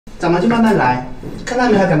咱们就慢慢来，看他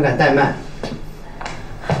们还敢不敢怠慢。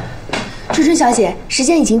春春小姐，时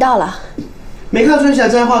间已经到了。没看春小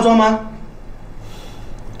姐在化妆吗？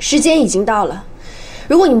时间已经到了，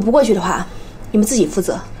如果你们不过去的话，你们自己负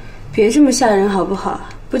责。别这么吓人好不好？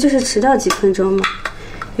不就是迟到几分钟吗？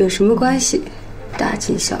有什么关系？大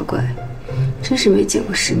惊小怪，真是没见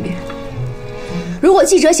过世面。如果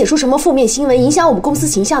记者写出什么负面新闻，影响我们公司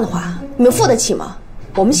形象的话，你们付得起吗？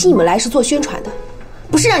我们请你们来是做宣传的，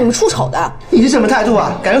不是让你们出丑的。你是什么态度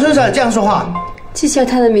啊？敢跟春小姐这样说话？记下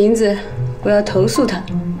她的名字，我要投诉她。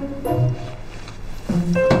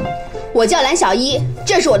我叫蓝小依，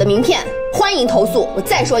这是我的名片，欢迎投诉。我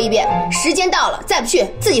再说一遍，时间到了，再不去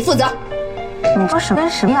自己负责。你说什么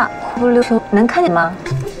什么呀？忽不溜秋，能看见吗？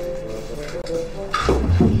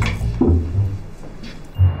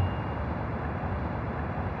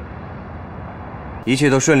一切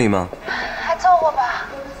都顺利吗？还凑合吧。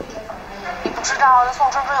你不知道这宋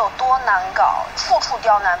春春有多难搞，处处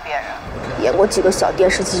刁难别人。演过几个小电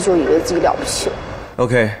视剧就以为自己了不起了。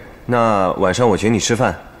OK， 那晚上我请你吃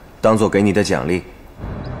饭，当做给你的奖励。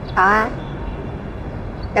好啊，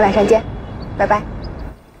那晚上见，拜拜。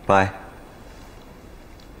拜。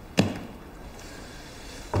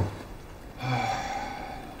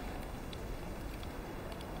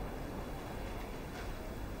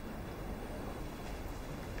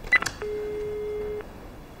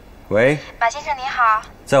喂，马先生你好，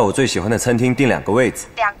在我最喜欢的餐厅订2个位子。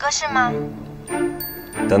2个是吗？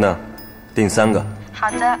等等，订3个。好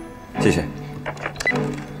的，谢谢。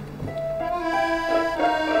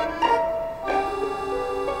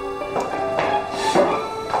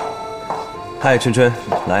嗨，春春，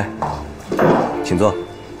来，请坐。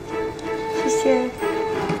谢谢。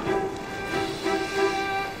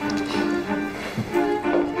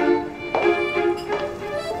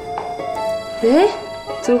哎，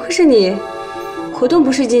怎么会是你？活动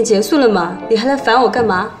不是已经结束了吗？你还来烦我干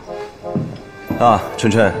嘛？啊，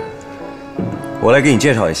春春，我来给你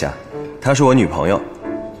介绍一下，她是我女朋友。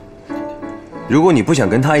如果你不想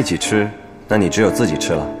跟她一起吃，那你只有自己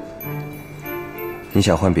吃了。你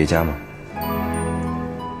想换别家吗？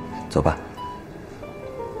走吧。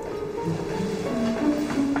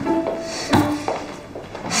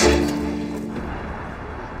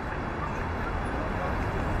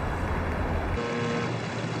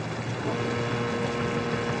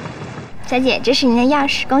小姐，这是您的钥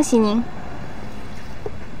匙，恭喜您。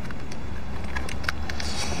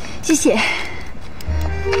谢谢，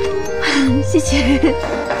谢谢。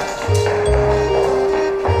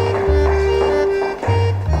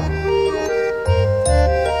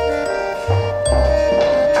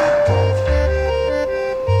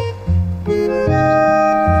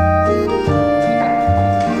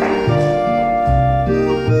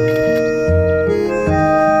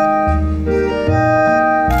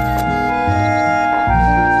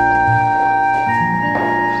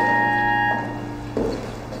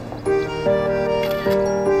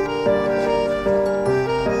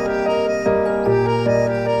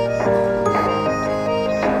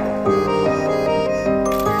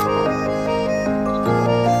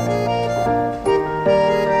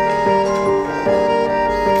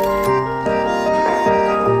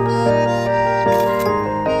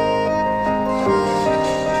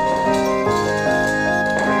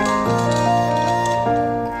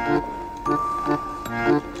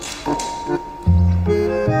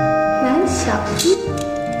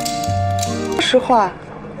实话，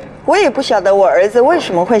我也不晓得我儿子为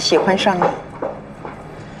什么会喜欢上你。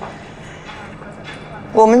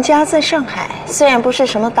我们家在上海，虽然不是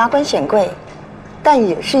什么达官显贵，但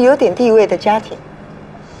也是有点地位的家庭。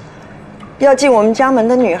要进我们家门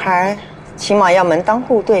的女孩，起码要门当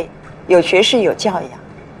户对，有学识有教养。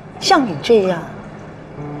像你这样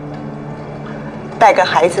带个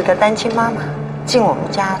孩子的单亲妈妈进我们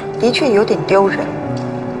家，的确有点丢人。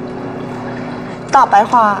大白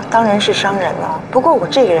话当然是伤人了，不过我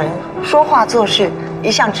这个人说话做事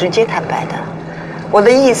一向直接坦白的，我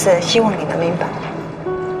的意思希望你能明白。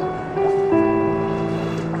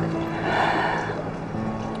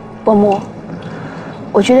伯母，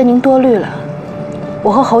我觉得您多虑了，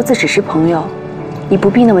我和猴子只是朋友，你不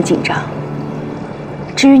必那么紧张。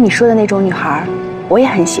至于你说的那种女孩，我也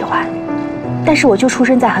很喜欢，但是我就出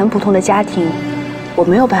生在很普通的家庭，我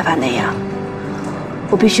没有办法那样。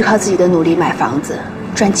我必须靠自己的努力买房子、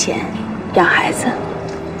赚钱、养孩子，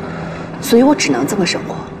所以我只能这么生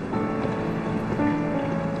活。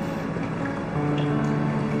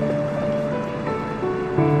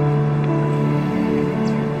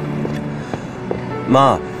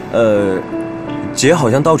妈，姐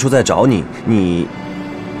好像到处在找你，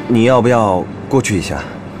你要不要过去一下？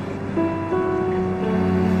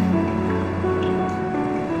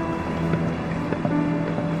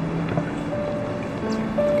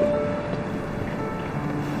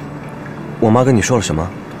妈跟你说了什么？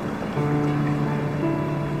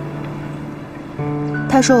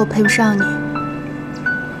她说我配不上你。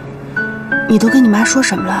你都跟你妈说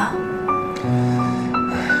什么了？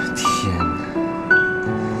天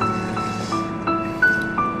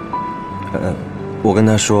哪！我跟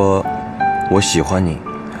她说，我喜欢你，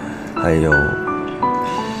还有，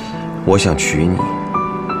我想娶你。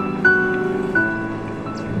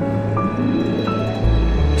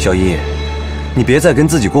小依，你别再跟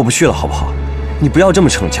自己过不去了，好不好？你不要这么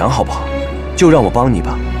逞强，好不好？就让我帮你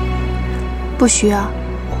吧。不需要，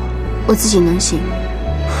我自己能行。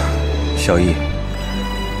小依，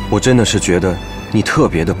我真的是觉得你特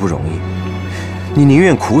别的不容易，你宁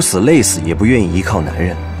愿苦死累死，也不愿意依靠男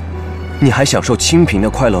人，你还享受清贫的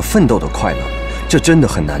快乐、奋斗的快乐，这真的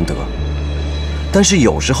很难得。但是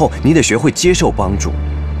有时候你得学会接受帮助，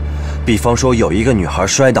比方说有一个女孩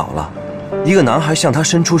摔倒了，一个男孩向她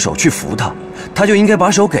伸出手去扶她，她就应该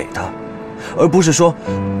把手给她，而不是说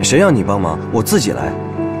谁让你帮忙，我自己来。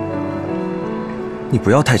你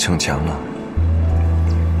不要太逞强了。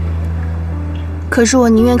可是我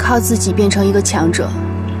宁愿靠自己变成一个强者，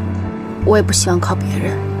我也不希望靠别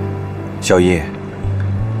人。小叶，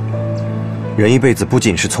人一辈子不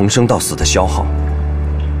仅是从生到死的消耗，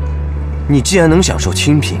你既然能享受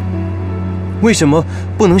清贫，为什么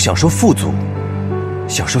不能享受富足，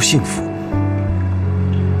享受幸福？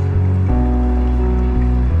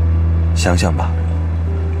想想吧。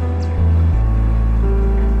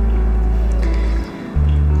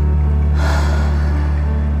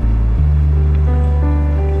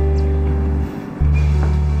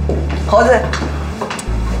猴子，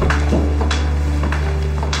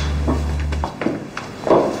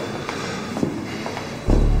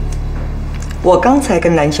我刚才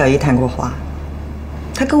跟蓝小依谈过话，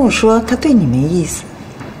她跟我说她对你没意思。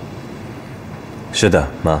是的，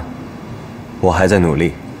妈，我还在努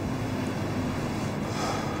力。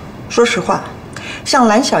说实话，像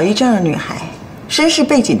蓝小依这样的女孩，身世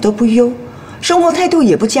背景都不优，生活态度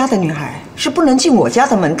也不佳的女孩，是不能进我家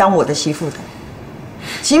的门当我的媳妇的。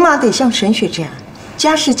起码得像沈雪这样，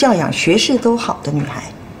家世教养、学识都好的女孩。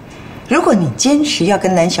如果你坚持要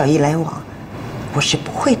跟蓝小依来往，我是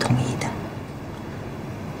不会同意的。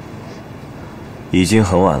已经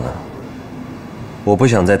很晚了，我不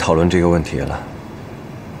想再讨论这个问题了。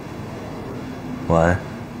晚安。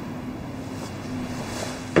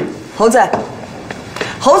猴子，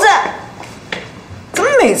猴子，怎么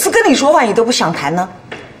每次跟你说话你都不想谈呢？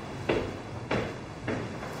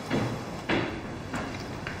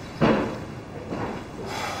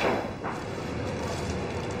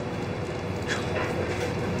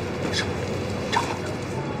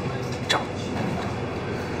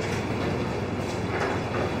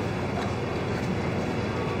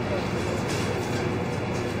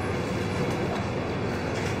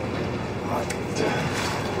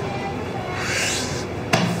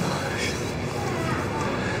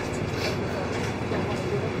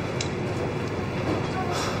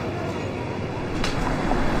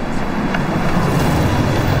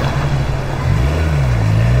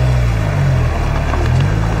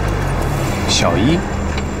小依，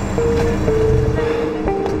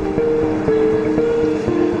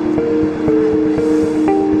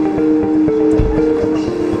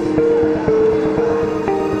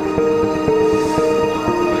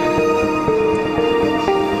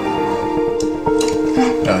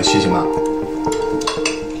谢谢妈。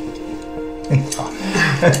好。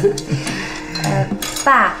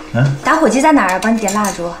爸，打火机在哪儿啊？帮你点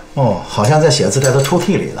蜡烛。哦，好像在写字台的抽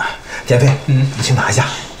屉里呢。田飞，你去拿一下。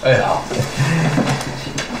哎，好。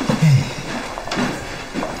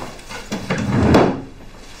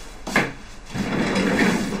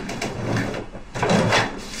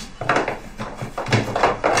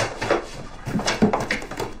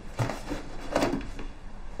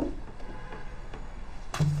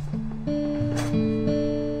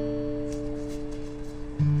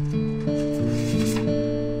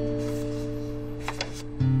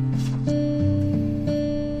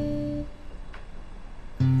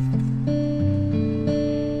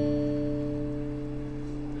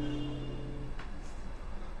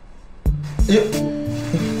哎呦，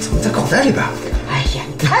怎么在口袋里边？哎呀，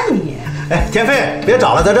你看你！哎，田飞，别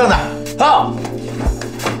找了，在这呢。好，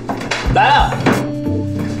来了。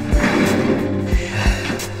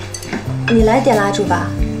你来点蜡烛吧。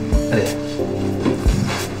哎。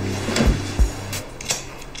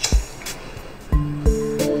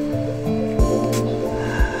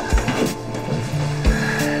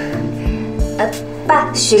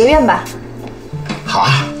爸，许个愿吧。好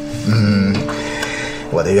啊，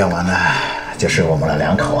我的愿望呢，就是我们俩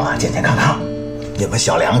两口啊健健康康，你们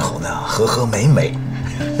小两口呢和和美美。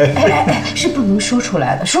是不能说出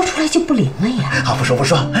来的，说出来就不灵了呀。好，不说不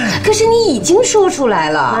说。可是你已经说出来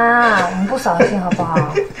了。妈，我们不扫兴好不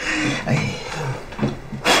好？哎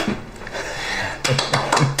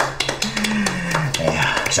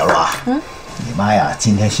呀，小若啊，你妈呀，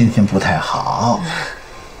今天心情不太好。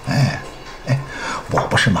我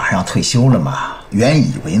不是马上退休了吗？原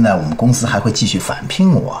以为呢，我们公司还会继续返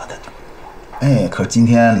聘我的。可是今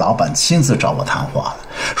天老板亲自找我谈话了，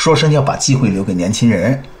说是要把机会留给年轻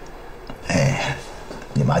人。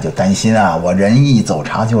你妈就担心啊，我人一走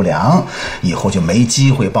茶就凉，以后就没机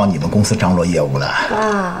会帮你们公司张罗业务了。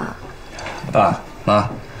爸妈，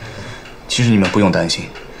其实你们不用担心，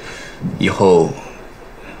以后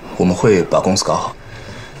我们会把公司搞好。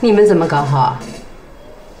你们怎么搞好？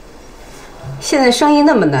现在生意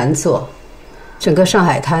那么难做，整个上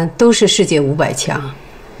海滩都是世界500强，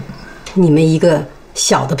你们一个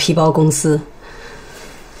小的皮包公司，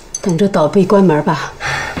等着倒闭关门吧。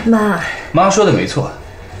妈说的没错，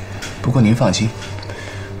不过您放心，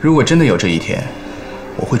如果真的有这一天，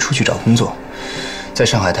我会出去找工作，在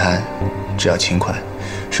上海滩，只要勤快，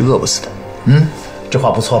是饿不死的。这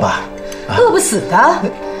话不错吧？饿不死的，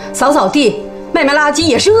扫扫地、卖卖垃圾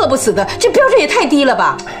也是饿不死的，这标准也太低了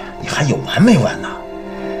吧？你还有完没完呢？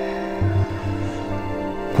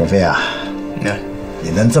孔飞啊，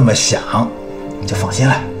你能这么想，你就放心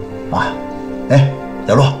了啊！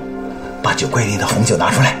小洛，把酒柜里的红酒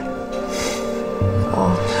拿出来。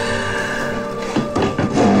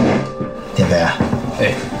天飞啊，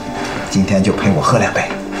今天就陪我喝2杯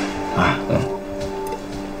啊！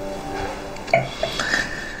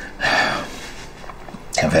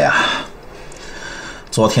天飞啊，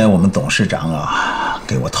昨天我们董事长啊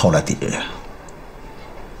给我透了底，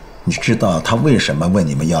你知道他为什么问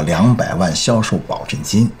你们要200万销售保证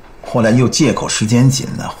金，后来又借口时间紧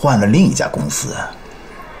呢，换了另一家公司？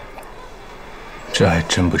这还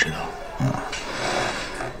真不知道。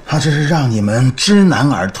他这是让你们知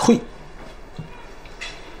难而退。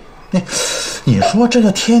你说这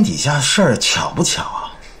个天底下事儿巧不巧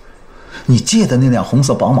啊？你借的那辆红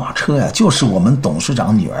色宝马车呀，就是我们董事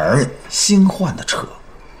长女儿新换的车。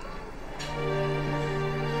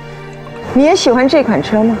你也喜欢这款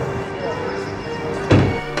车吗？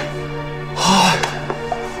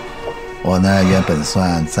我呢原本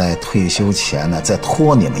算在退休前呢再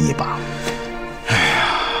拖你们一把。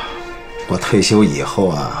我退休以后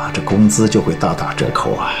啊，这工资就会大打折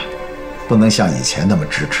扣啊，不能像以前那么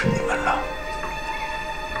支持你们了。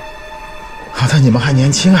好在你们还年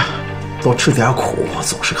轻啊，多吃点苦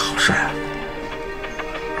总是好事啊。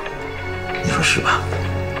你说是吧？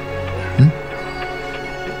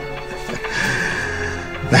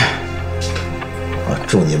来，我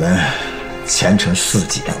祝你们前程似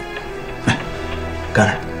锦。来，干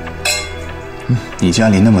了。你家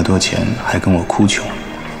里那么多钱，还跟我哭穷？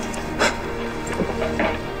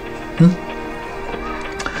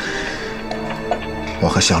我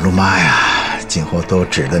和小陆妈呀，今后都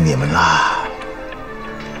指着你们啦。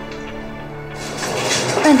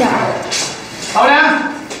慢点。老梁。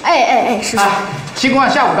师傅。西瓜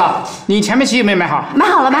下午到，你前面棋有没有买好？买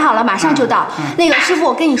好了，马上就到。那个师傅，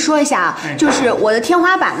我跟你说一下啊，就是我的天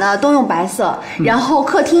花板呢都用白色，然后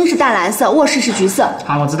客厅是淡蓝色，卧室是橘色。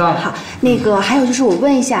好，我知道了。好，那个还有就是我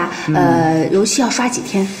问一下，油漆要刷几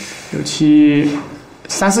天？油漆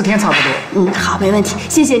3、4天差不多。好，没问题，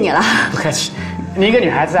谢谢你了。不客气。你一个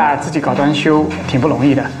女孩子啊，自己搞装修挺不容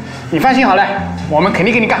易的，你放心好了，我们肯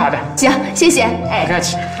定给你干好的。行，谢谢。不客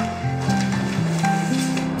气。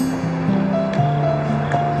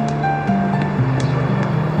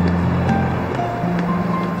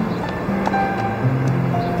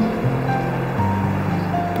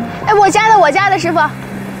我家的师傅，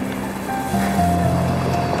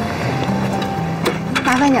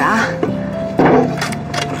麻烦你了啊。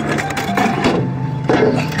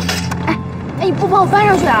你不帮我搬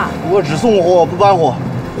上去啊？我只送货不搬货。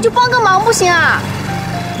你就帮个忙不行啊？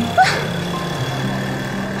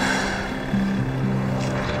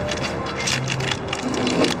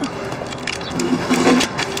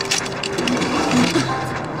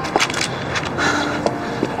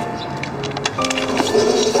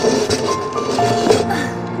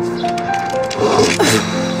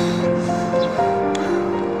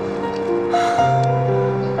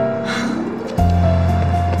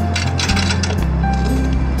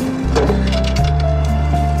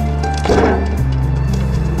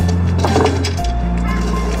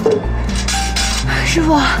师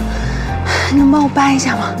傅，你能帮我搬一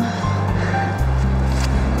下吗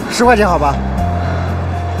？10块钱好吧？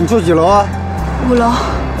你住几楼啊？5楼。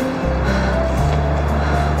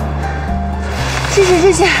谢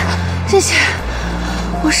谢，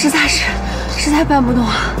我实在是实在搬不动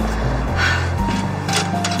啊，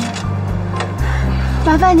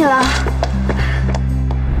麻烦你了。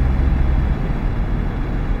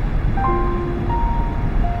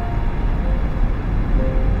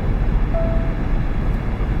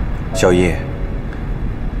小叶，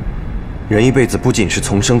人一辈子不仅是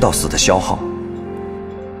从生到死的消耗，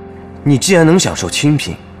你既然能享受清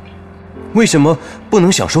贫，为什么不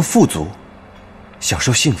能享受富足，享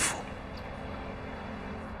受幸福？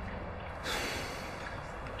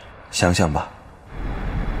想想吧。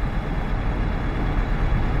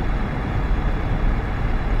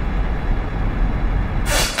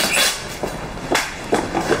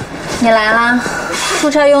你来啦！出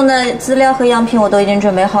差用的资料和样品我都已经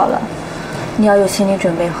准备好了，你要有心理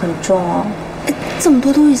准备，很重哦。这么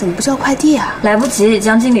多东西怎么不叫快递啊？来不及，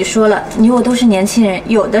江经理说了，你我都是年轻人，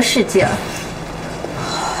有的是劲儿。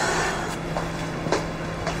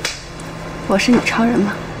我是你超人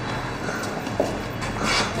吗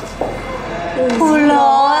？5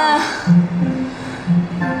楼啊！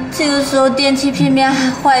这个时候电梯片面还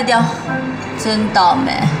坏掉，真倒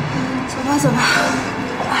霉。走吧，走吧。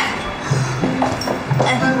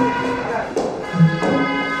哎，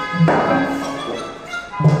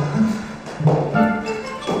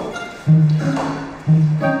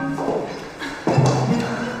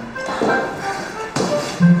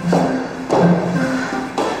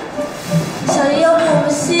小姨，要不我们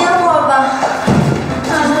歇会儿吧？走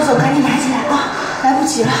走走，赶紧拿起来啊，来不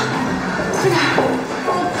及了，快点。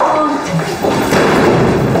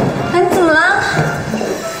哎，你怎么了？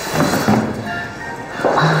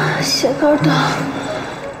鞋跟疼，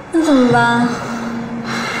那怎么办？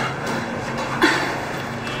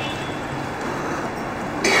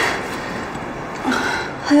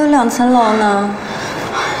还有2层楼呢。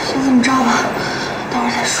先这么着吧，等会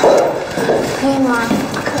儿再说。可以吗？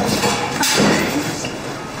可以。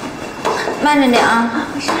慢着点啊。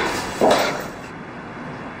没事。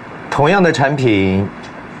同样的产品，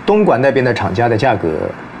东莞那边的厂家的价格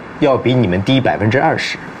要比你们低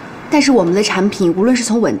20%。但是我们的产品无论是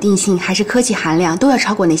从稳定性还是科技含量，都要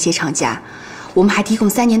超过那些厂家。我们还提供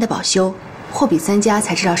3年的保修，货比3家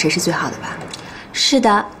才知道谁是最好的吧？是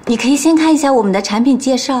的，你可以先看一下我们的产品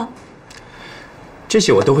介绍。这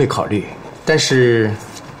些我都会考虑，但是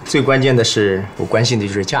最关键的是，我关心的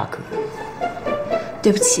就是价格。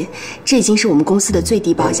对不起，这已经是我们公司的最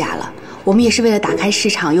低报价了。我们也是为了打开市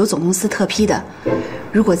场，由总公司特批的。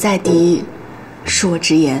如果再低，恕我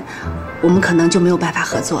直言，我们可能就没有办法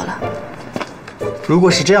合作了。如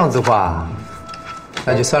果是这样子的话，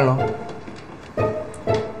那就算喽。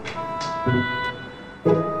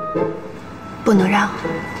不能让。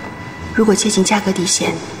如果接近价格底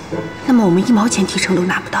线，那么我们1毛钱提成都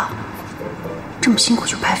拿不到，这么辛苦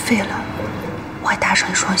就白费了。我还搭上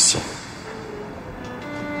一双鞋，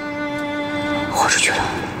豁出去了，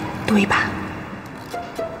赌一把。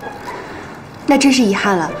那真是遗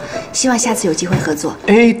憾了，希望下次有机会合作。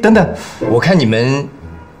哎，等等，我看你们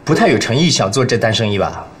不太有诚意想做这单生意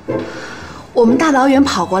吧？我们大老远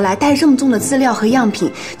跑过来，带着这么重的资料和样品，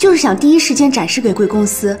就是想第一时间展示给贵公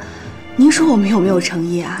司。您说我们有没有诚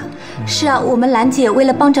意啊？是啊，我们兰姐为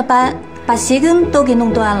了帮着搬，把鞋跟都给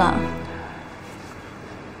弄断了。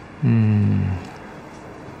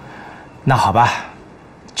那好吧，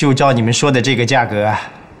就照你们说的这个价格。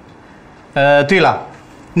对了，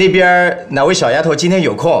那边哪位小丫头今天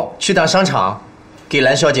有空去趟商场，给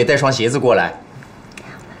兰小姐带双鞋子过来。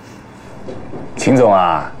秦总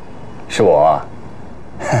啊，是我。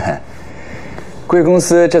贵公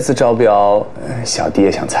司这次招标，小弟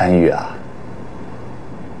也想参与啊。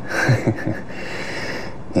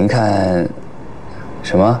您看，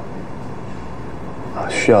什么？啊，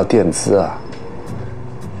需要垫资啊。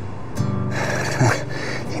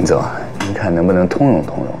秦总，您看能不能通融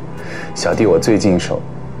通融？小弟我最近手。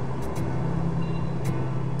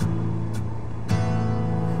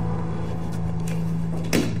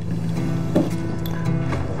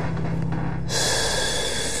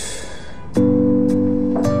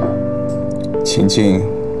秦静，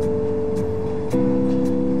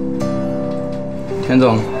田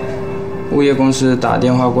总，物业公司打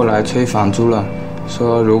电话过来催房租了，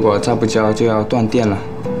说如果再不交就要断电了。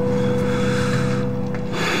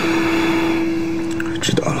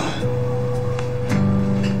知道了。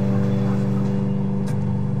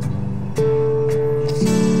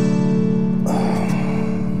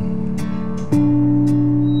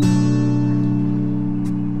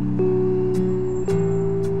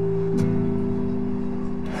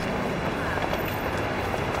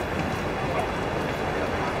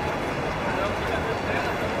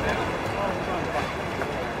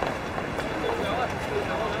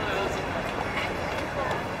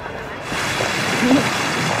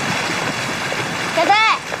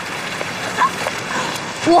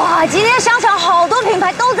哇，今天商场好多品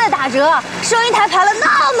牌都在打折，收银台排了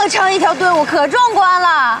那么长一条队伍，可壮观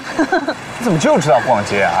了。你怎么就知道逛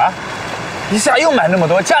街啊？一下又买那么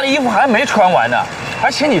多，家里衣服还没穿完呢。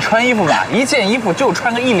而且你穿衣服吧，一件衣服就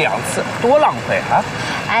穿个1、2次，多浪费啊！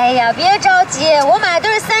哎呀，别着急，我买的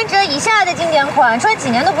都是3折以下的经典款，穿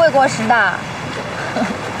几年都不会过时的。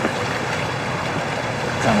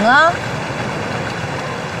怎么了？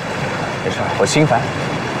没事，我心烦。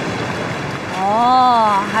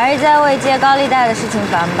哦，还是在为借高利贷的事情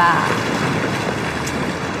烦吧？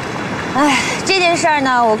哎，这件事儿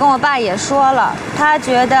呢，我跟我爸也说了，他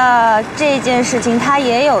觉得这件事情他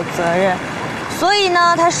也有责任，所以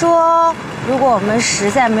呢，他说如果我们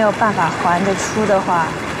实在没有办法还得出的话，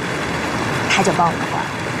他就帮我们还。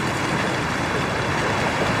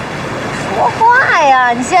说话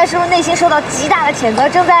呀！你现在是不是内心受到极大的谴责，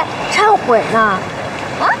正在忏悔呢？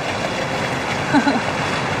啊？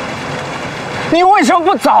你为什么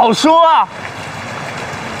不早说啊？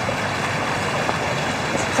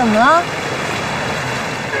怎么了？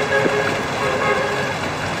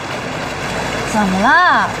怎么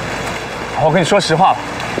了？我跟你说实话吧，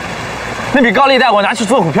那笔高利贷我拿去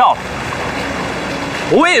做股票了。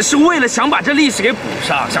我也是为了想把这利息给补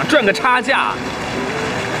上，想赚个差价。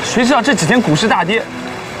谁知道这几天股市大跌，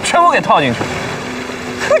全部给套进去了。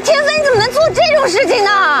不是田飞，你怎么能做这种事情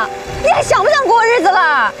呢？你还想不想过日子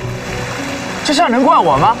了？这事儿能怪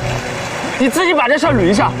我吗？你自己把这事儿捋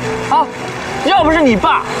一下啊！要不是你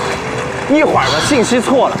爸，一会儿呢信息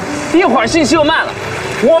错了，一会儿信息又慢了，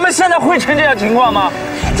我们现在会成这样情况吗？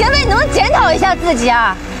田飞，你能不能检讨一下自己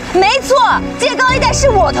啊？没错，借高利贷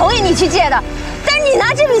是我同意你去借的，但是你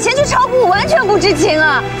拿这笔钱去炒股，完全不知情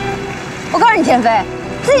啊！我告诉你，田飞，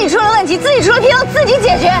自己出了问题，自己出了纰漏，自己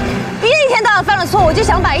解决，别一天到晚犯了错误就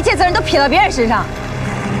想把一切责任都撇到别人身上。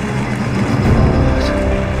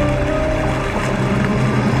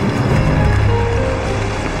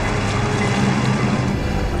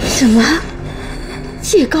什么？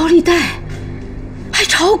借高利贷，还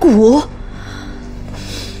炒股，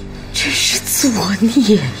真是作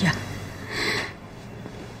孽呀！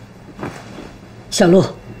小陆，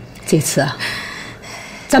这次啊，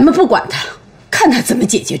咱们不管他，看他怎么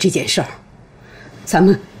解决这件事儿。咱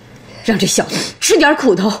们让这小子吃点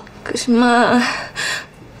苦头。可是妈，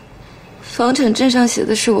房产证上写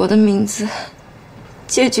的是我的名字，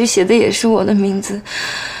借据写的也是我的名字。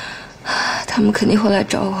他们肯定会来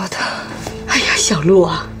找我的。哎呀，小陆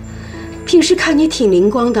啊，平时看你挺灵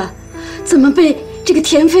光的，怎么被这个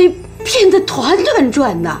田飞骗得团团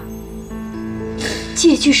转呢？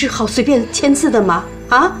借据是好随便签字的吗？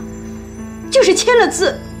啊，就是签了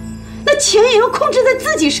字，那钱也要控制在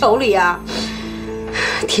自己手里啊。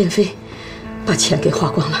田飞把钱给花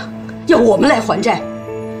光了，要我们来还债，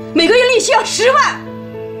每个月利息要10万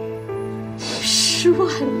，10万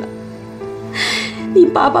了。你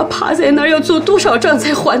爸爸趴在那儿要做多少账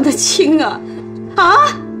才还得清啊？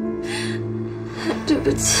啊！对不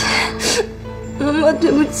起，妈妈对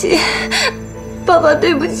不起，爸爸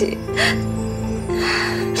对不起。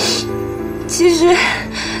其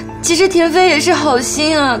实田飞也是好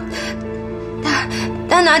心啊，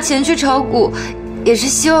他拿钱去炒股，也是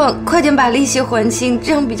希望快点把利息还清，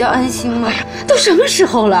这样比较安心嘛。都什么时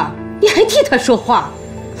候了，你还替他说话？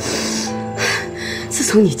自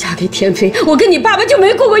从你嫁给田飞，我跟你爸爸就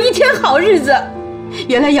没过过一天好日子。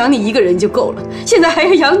原来养你一个人就够了，现在还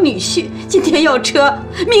要养女婿，今天要车，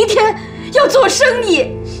明天要做生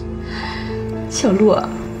意。小陆啊，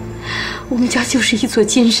我们家就是一座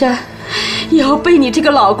金山，也要被你这个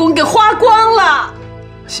老公给花光了。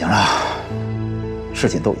行了，事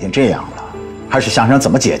情都已经这样了，还是想想怎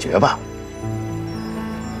么解决吧。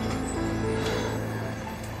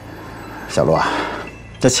小陆啊，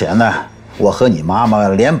这钱呢，我和你妈妈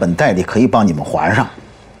连本带利可以帮你们还上，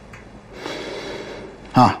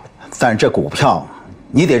啊，但这股票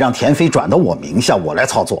你得让田飞转到我名下，我来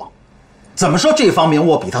操作。怎么说这方面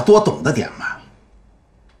我比他多懂得点嘛。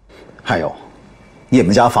还有，你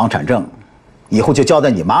们家房产证以后就交在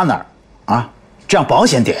你妈那儿啊，这样保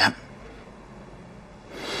险点。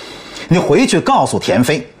你回去告诉田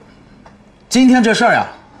飞，今天这事儿啊，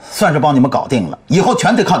算是帮你们搞定了，以后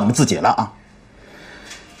全得靠你们自己了啊。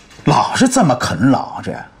老是这么啃老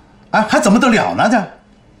着，哎，还怎么得了呢？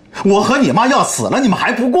这，我和你妈要死了，你们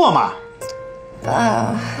还不过吗？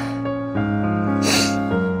爸，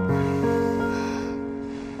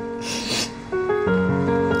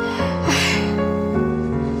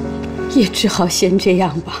也只好先这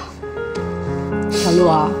样吧。小陆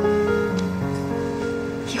啊，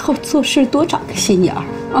以后做事多长个心眼儿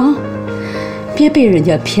啊，别被人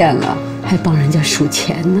家骗了，还帮人家数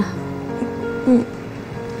钱呢。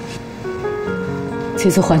这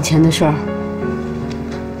次还钱的事儿，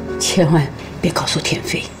千万别告诉田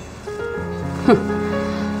飞。哼，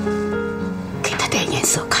给他点颜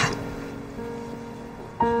色看。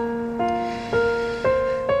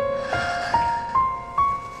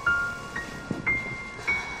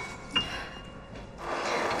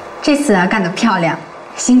这次啊，干得漂亮，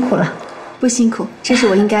辛苦了。不辛苦，这是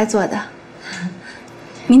我应该做的。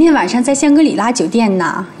明天晚上在香格里拉酒店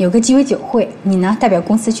呢，有个鸡尾酒会，你呢代表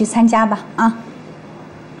公司去参加吧啊。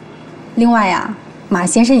另外呀，马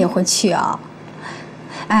先生也会去哦。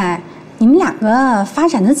哎，你们两个发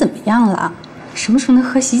展的怎么样了？什么时候能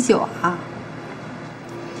喝喜酒啊？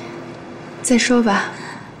再说吧。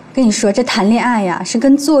跟你说，这谈恋爱呀是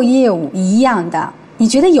跟做业务一样的，你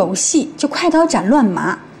觉得有戏就快刀斩乱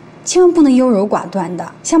麻。千万不能优柔寡断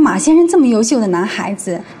的，像马先生这么优秀的男孩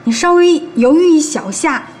子，你稍微犹豫一小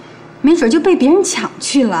下，没准就被别人抢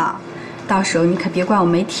去了。到时候你可别怪我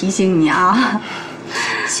没提醒你啊！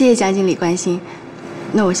谢谢蒋经理关心，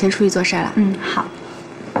那我先出去做事了。嗯，好。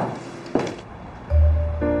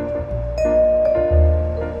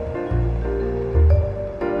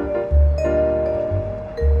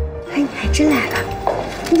哎，你还真来了，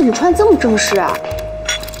你怎么穿这么正式啊？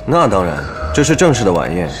那当然。这是正式的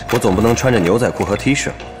晚宴，我总不能穿着牛仔裤和 T 恤。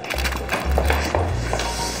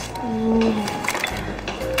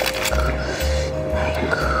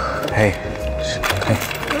嘿，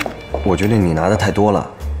我觉得你拿的太多了，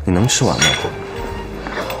你能吃完吗？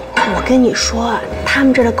我跟你说，他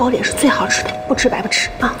们这儿的糕点是最好吃的，不吃白不吃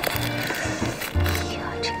啊。哎呀，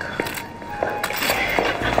这个，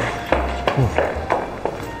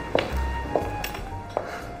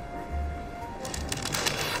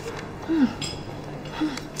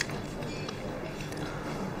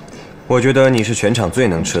我觉得你是全场最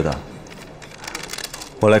能吃的。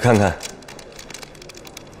我来看看。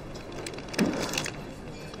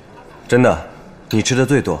真的，你吃的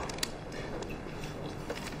最多。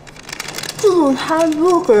这种菜不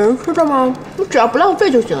是给人吃的吗？你只要不浪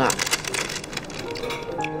费就行啊。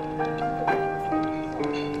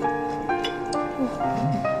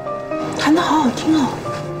弹得好好听哦，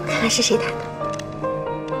看看是谁弹的。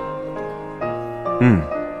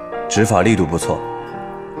指法力度不错。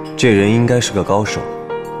这人应该是个高手。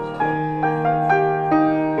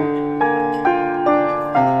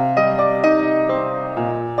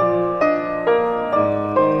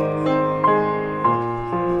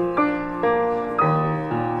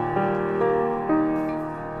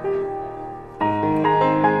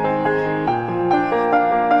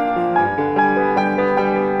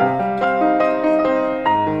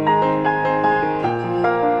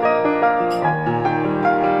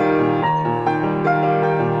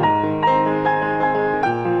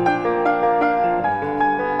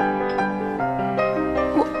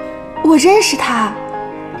我认识他，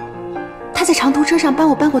他在长途车上帮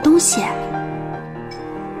我搬过东西，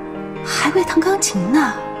还会弹钢琴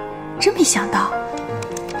呢，真没想到。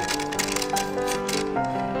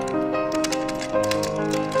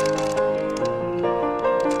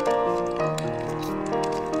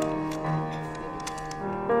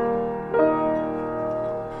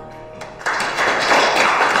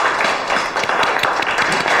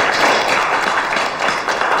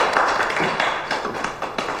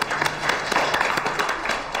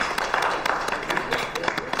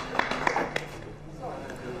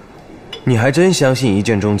你还真相信一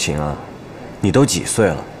见钟情啊？你都几岁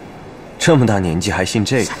了，这么大年纪还信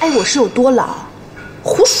这个？哎，我是有多老？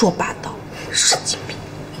胡说八道，神经病！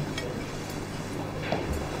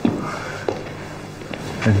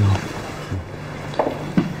哎，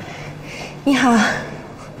你好。你好。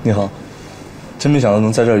你好，真没想到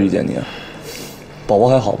能在这儿遇见你。宝宝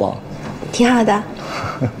还好吧？挺好的。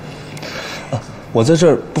我在这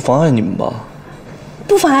儿不妨碍你们吧？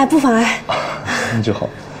不妨碍，不妨碍。那就好。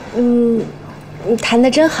你弹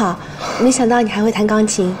得真好，没想到你还会弹钢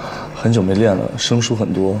琴。很久没练了，生疏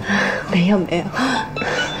很多。没有没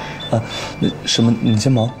有。那什么，你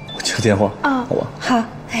先忙，我接个电话。哦，好吧。好，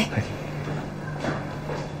哎。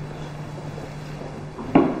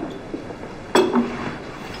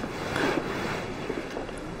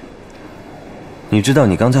你知道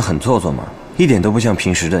你刚才很做作吗？一点都不像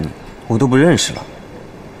平时的你，我都不认识了。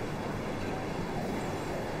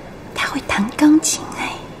他会弹钢琴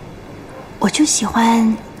哎，我就喜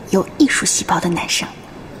欢有艺术细胞的男生。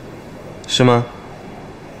是吗？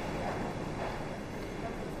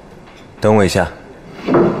等我一下。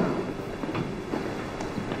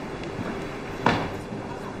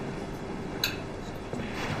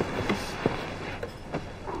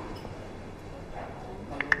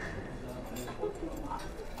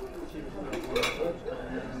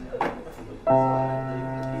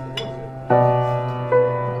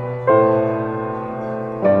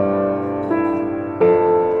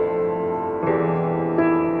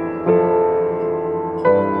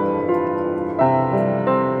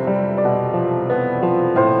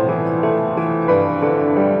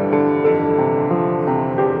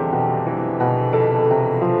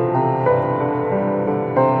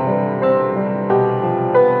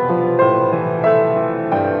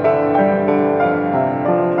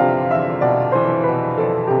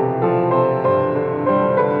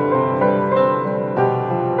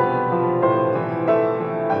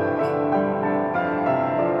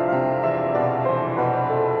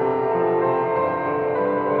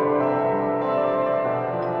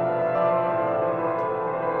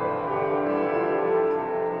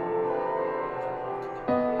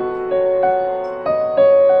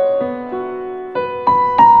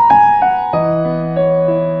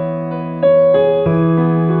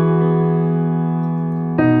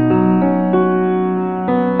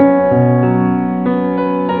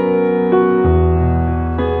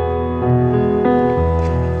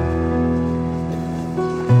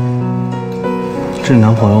是你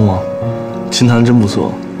男朋友吗？清谈真不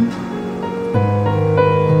错。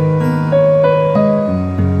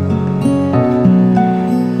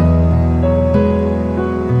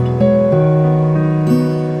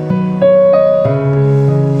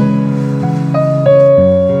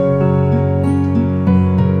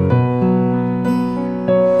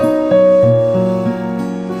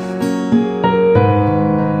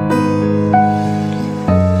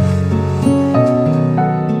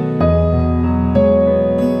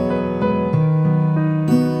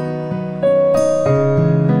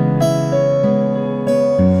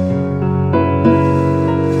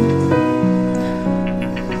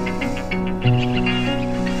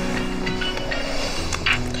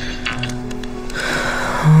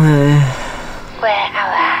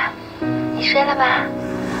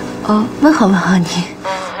问候问候你。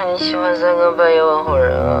你喜欢3更半夜问候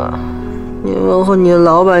人啊？你问候你的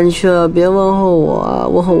老板去啊，别问候我啊！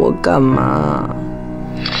问候我干嘛？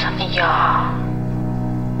哎呀，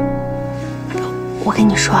我跟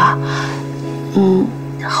你说，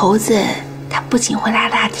猴子他不仅会拉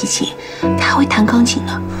大提琴，他还会弹钢琴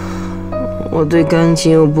呢。我对钢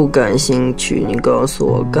琴又不感兴趣，你告诉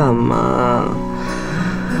我干嘛？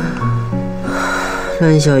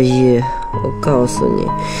蓝小依，我告诉你，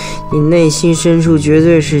你内心深处绝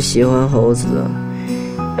对是喜欢猴子的。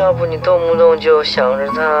要不你动不动就想着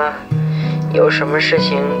他，有什么事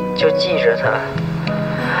情就记着他。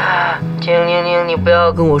停，你不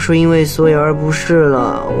要跟我说因为所以而不是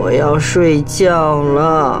了，我要睡觉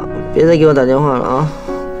了，别再给我打电话了啊！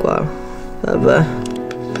挂了，拜拜，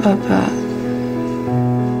拜拜。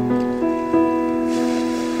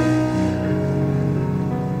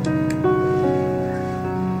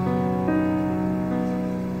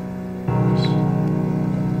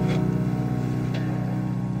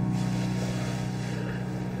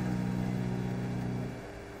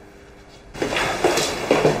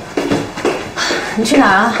你去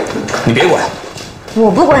哪儿啊？你别管，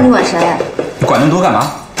我不管，你管谁？你管那么多干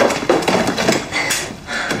嘛？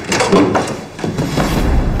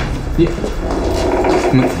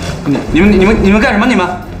你们干什么？你们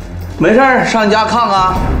没事上你家看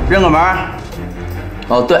看，认个门。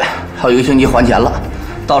哦对，还有1个星期还钱了，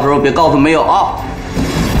到时候别告诉没有啊。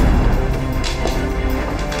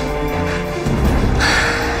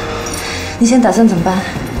你现在打算怎么办？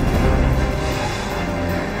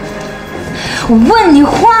我问你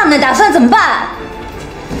话呢，打算怎么办？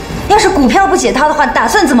要是股票不解套的话，打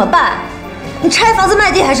算怎么办？你拆房子卖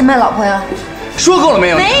地还是卖老婆呀？说够了没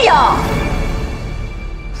有？没有。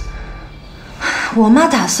我妈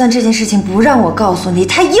打算这件事情不让我告诉你，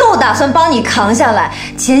她又打算帮你扛下来，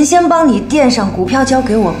钱先帮你垫上，股票交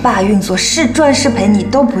给我爸运作，是赚是赔你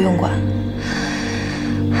都不用管。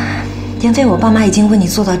妍飞，我爸妈已经为你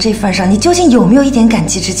做到这份上，你究竟有没有一点感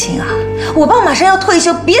激之情啊？我爸马上要退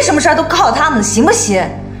休，别什么事儿都靠他们，行不行？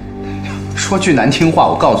说句难听话，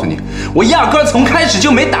我告诉你，我压根儿从开始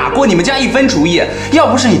就没打过你们家1分主意。要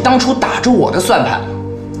不是你当初打着我的算盘，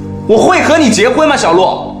我会和你结婚吗，小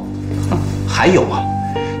洛？还有啊，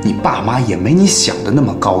你爸妈也没你想的那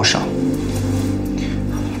么高尚。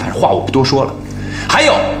反正话我不多说了。还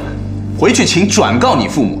有，回去请转告你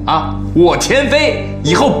父母啊，我田飞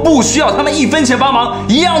以后不需要他们1分钱帮忙，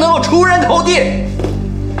一样能够出人头地。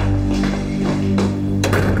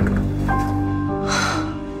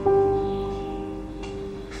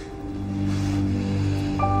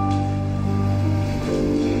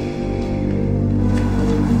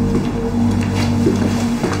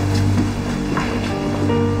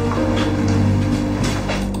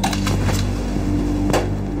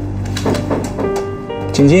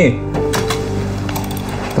请进，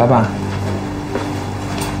老板。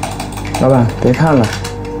老板，别看了，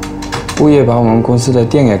物业把我们公司的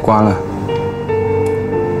店给关了。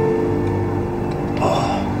哦，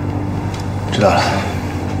知道了，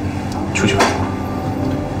出去吧。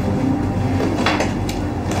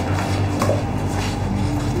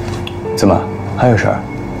怎么还有事儿？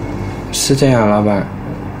是这样，老板，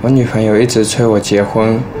我女朋友一直催我结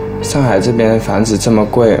婚，上海这边房子这么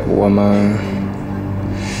贵，我们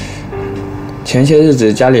前些日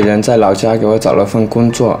子家里人在老家给我找了份工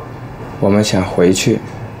作，我们想回去。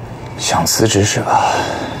想辞职是吧？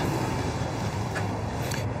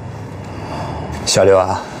小刘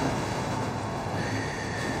啊，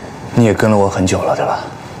你也跟了我很久了，对吧？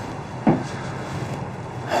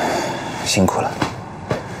辛苦了。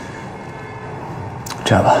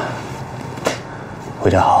这样吧，回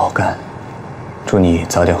家好好干，祝你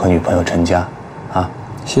早点和女朋友成家，啊！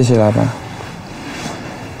谢谢老板。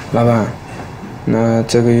老板，那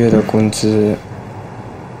这个月的工资？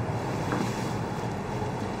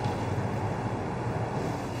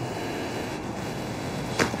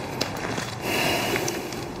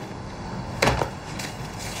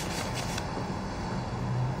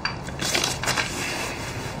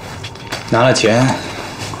拿了钱，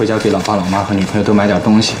回家给老爸老妈和女朋友都买点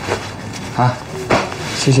东西，啊！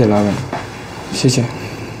谢谢老板，谢谢。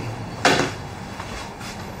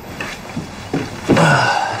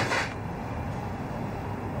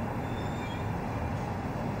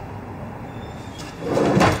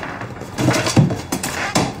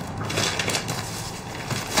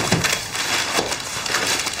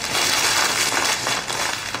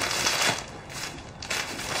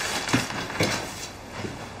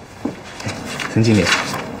曾经理，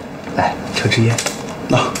来抽支烟。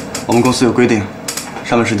我们公司有规定，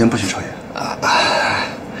上班时间不许抽烟。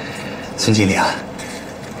孙经理啊，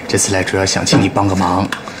这次来主要想请你帮个忙。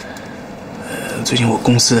最近我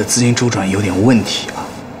公司的资金周转有点问题啊，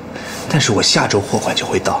但是我下周货款就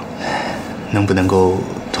会到，能不能够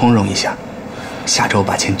通融一下？下周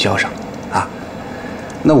把钱交上，啊？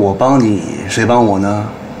那我帮你，谁帮我呢？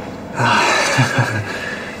啊，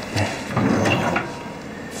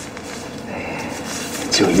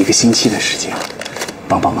就1个星期的时间，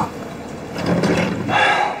帮帮忙。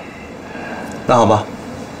那好吧，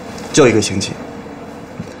就1个星期。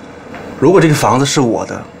如果这个房子是我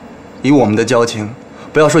的，以我们的交情，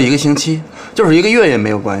不要说1个星期，就是1个月也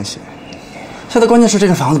没有关系。现在关键是这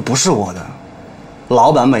个房子不是我的，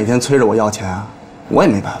老板每天催着我要钱啊，我也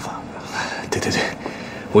没办法。对，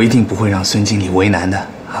我一定不会让孙经理为难的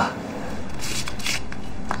啊。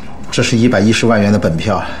这是110万元的本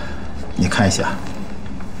票，你看一下。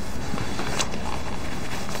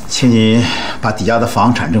请你把抵押的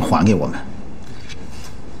房产证还给我们。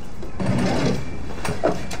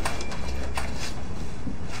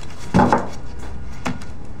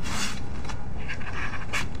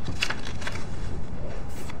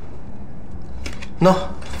喏，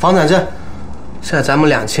房产证，现在咱们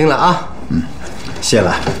2清了啊。谢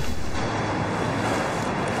了。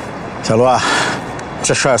小罗啊，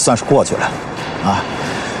这事儿算是过去了，啊，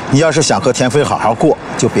你要是想和田飞好好过，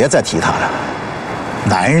就别再提他了。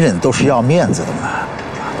男人都是要面子的嘛。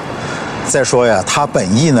再说呀，他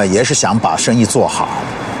本意呢也是想把生意做好，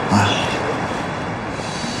啊。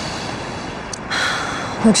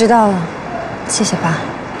我知道了，谢谢爸。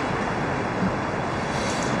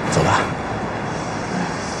走吧。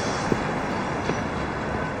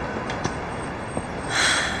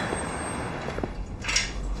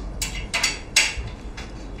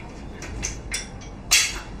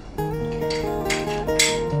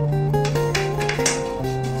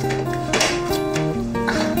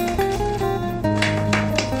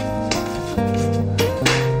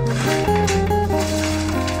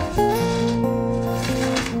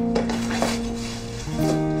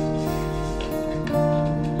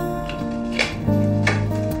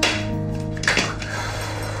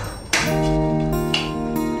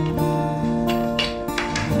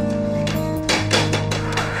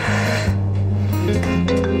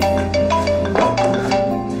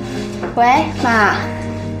喂，妈，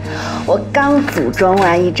我刚组装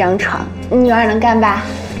完1张床，女儿能干吧？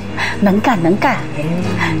能干。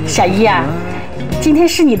小姨啊，今天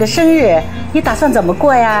是你的生日，你打算怎么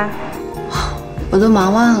过呀？我都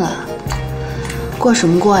忙忘了，过什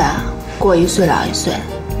么过呀？过1岁了1岁，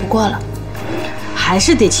不过了。还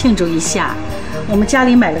是得庆祝一下。我们家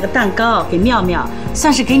里买了个蛋糕给妙妙，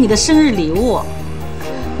算是给你的生日礼物。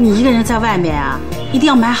你一个人在外面啊，一定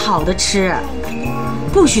要买好的吃。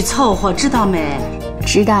不许凑合，知道没？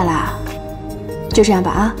知道啦，就这样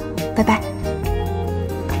吧啊，拜拜。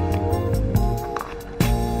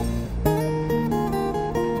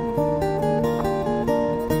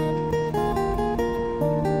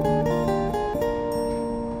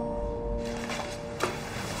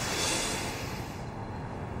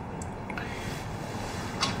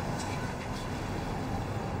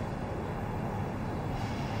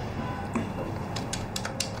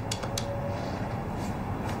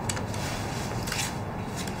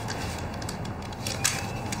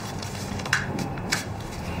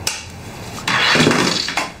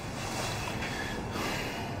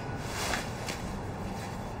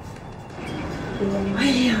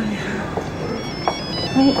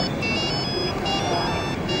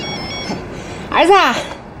儿子啊，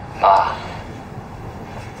妈，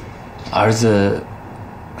儿子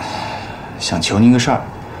想求您个事儿，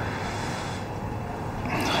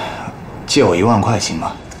借我1万块行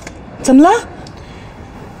吗？怎么了？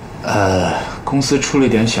公司出了一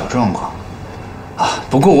点小状况，啊，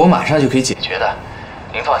不过我马上就可以解决的，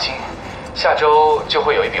您放心，下周就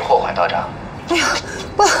会有一笔货款到账。哎呀，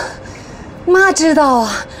妈知道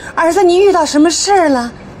啊，儿子你遇到什么事儿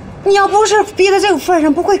了？你要不是逼到这个份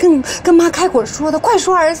上，不会跟妈开口说的。快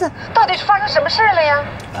说，儿子，到底是发生什么事了呀？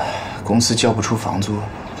公司交不出房租，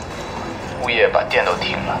物业把电都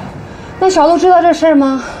停了。那小陆知道这事儿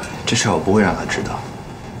吗？这事我不会让他知道。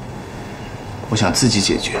我想自己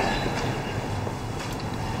解决。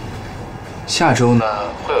下周呢，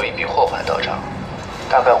会有一笔货款到账，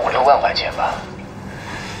大概5、6万块钱吧。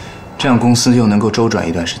这样公司又能够周转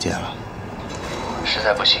一段时间了。实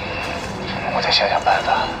在不行，我再想想办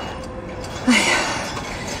法。哎呀，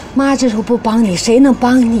妈这时候不帮你，谁能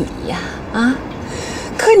帮你呀？啊！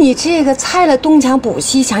可你这个拆了东墙补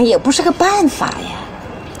西墙也不是个办法呀，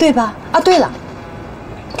对吧？啊，对了，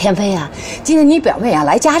天飞啊，今天你表妹啊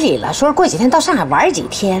来家里了，说过几天到上海玩几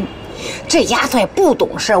天。这丫头也不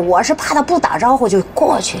懂事，我是怕她不打招呼就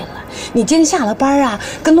过去了。你今天下了班啊，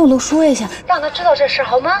跟露露说一下，让她知道这事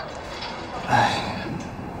好吗？哎，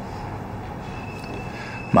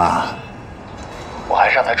妈，我还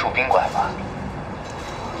是让她住宾馆吧。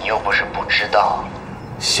你又不是不知道，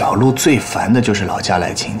小陆最烦的就是老家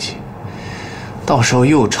来亲戚，到时候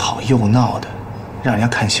又吵又闹的，让人家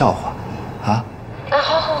看笑话，啊？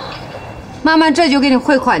好，妈妈这就给你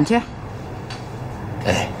汇款去。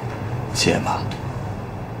哎，谢谢妈。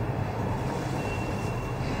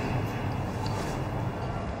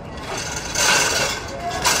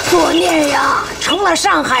作孽呀！成了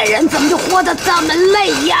上海人，怎么就活得这么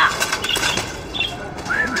累呀？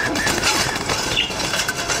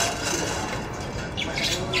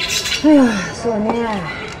哎呀，作孽！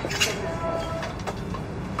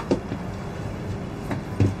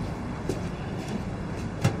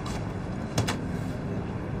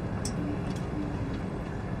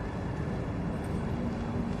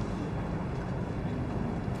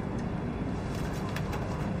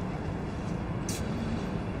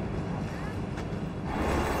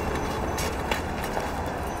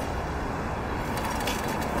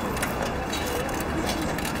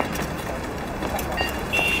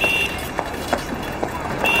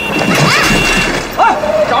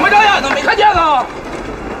长没长眼呢？没看见啊？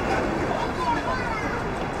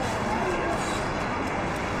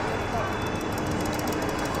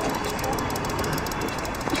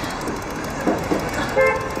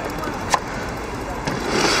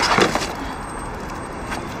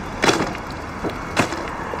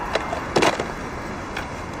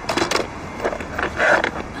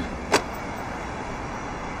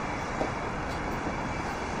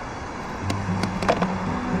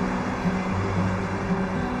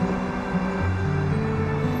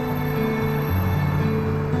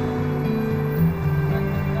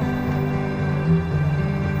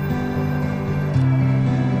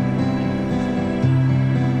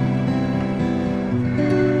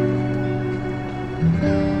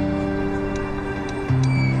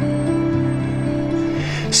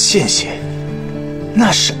献血，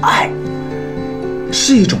那是爱，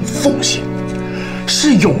是一种奉献，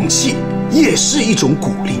是勇气，也是一种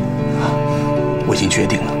鼓励。我已经决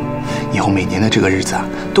定了，以后每年的这个日子啊，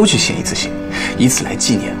都去献一次血，以此来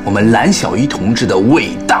纪念我们蓝小依同志的伟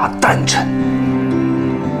大诞辰。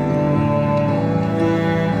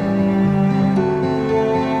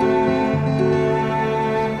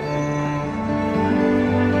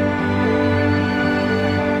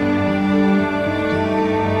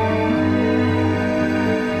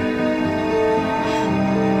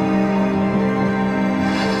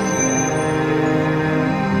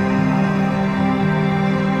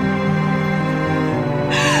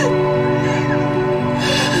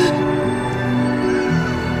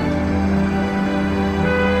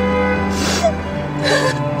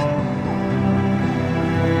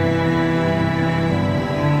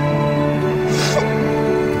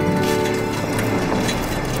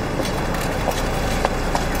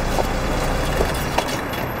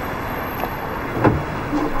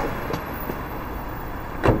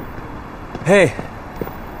嘿，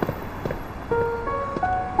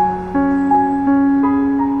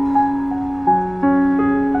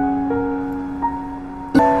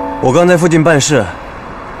我刚在附近办事，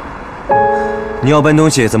你要搬东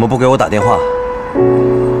西怎么不给我打电话？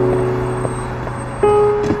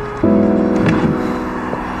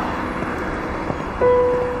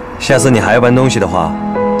下次你还要搬东西的话，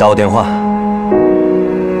打我电话。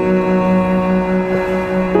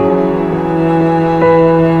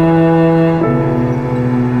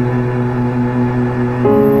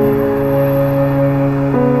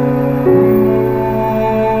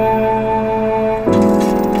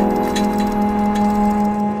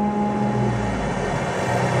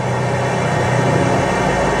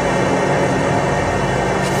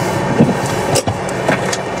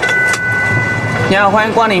你好，欢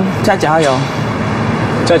迎光临，加几号油？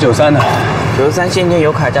加93的。93现金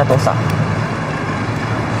油卡加多少？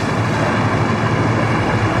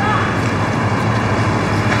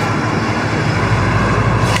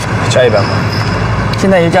加100块。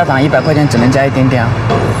现在油价涨100块钱，只能加一点点啊。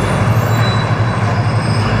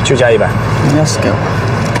就加100。钥匙给我。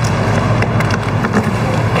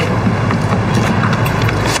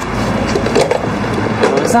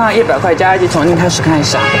手上100块加一起，从零开始看一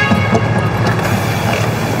下。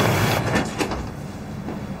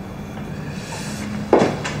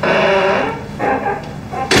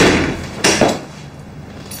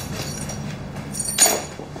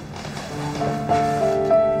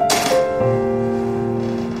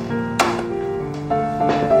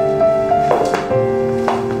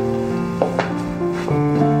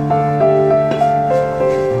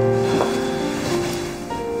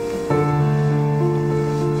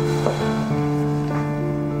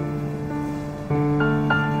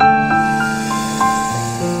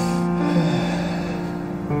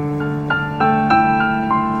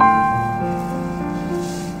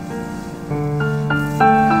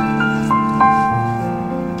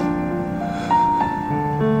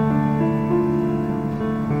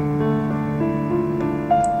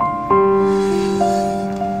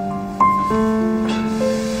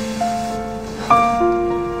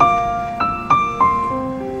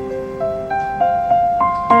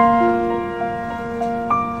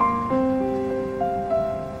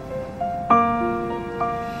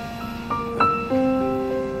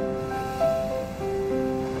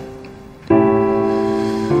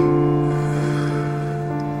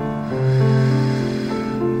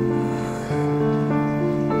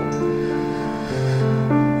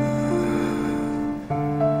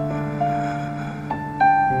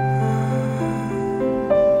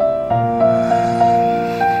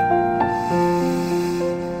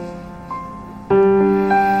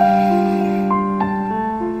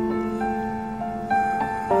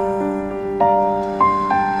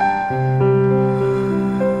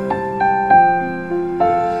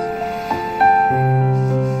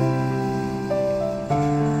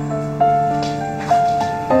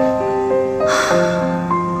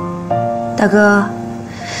大哥，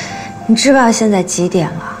你知道现在几点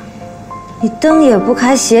了？你灯也不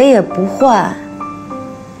开，鞋也不换。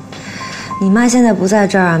你妈现在不在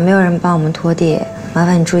这儿啊，没有人帮我们拖地，麻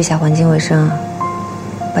烦你注意一下环境卫生啊。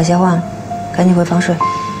把鞋换了，赶紧回房睡。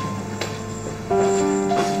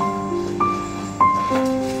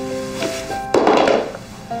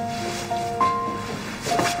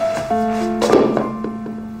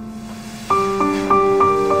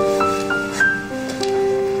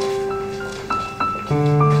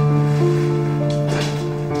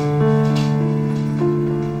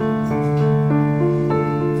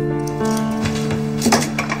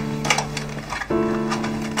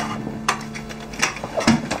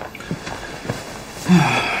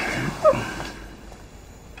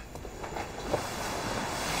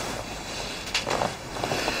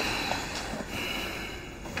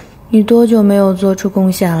你多久没有做出贡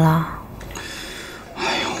献了？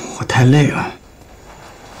我太累了。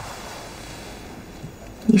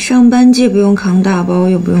你上班既不用扛大包，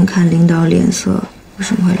又不用看领导脸色，为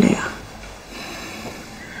什么会累啊？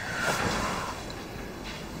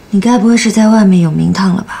你该不会是在外面有名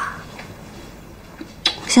堂了吧？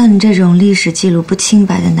像你这种历史记录不清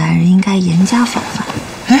白的男人，应该严加防范。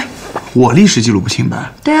哎，我历史记录不清白？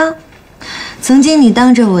对啊。曾经你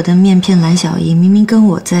当着我的面骗蓝小依，明明跟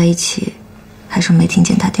我在一起，还说没听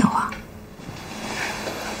见她电话。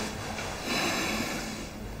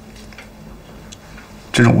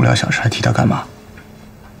这种无聊小事还提它干嘛？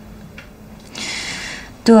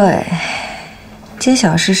对，这些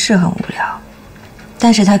小事是很无聊，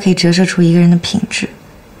但是它可以折射出一个人的品质，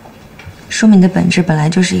说明你的本质本来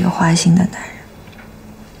就是一个花心的男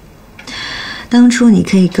人。当初你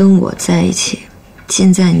可以跟我在一起，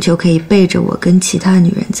现在你就可以背着我跟其他女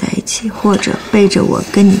人在一起，或者背着我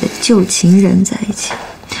跟你的旧情人在一起。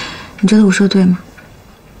你觉得我说对吗？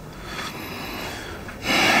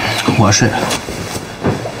我要睡了。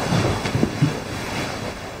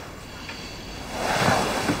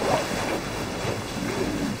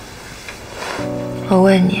我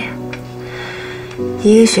问你，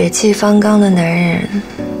一个血气方刚的男人，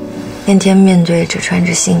天天面对着穿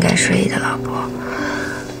着性感睡衣的老婆，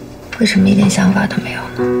为什么一点想法都没有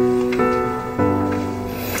呢？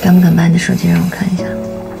敢不敢把你的手机让我看一下？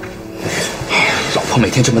老婆每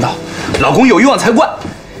天这么闹，老公有欲望才怪。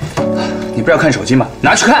你不是要看手机吗？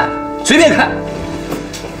拿去看，随便看。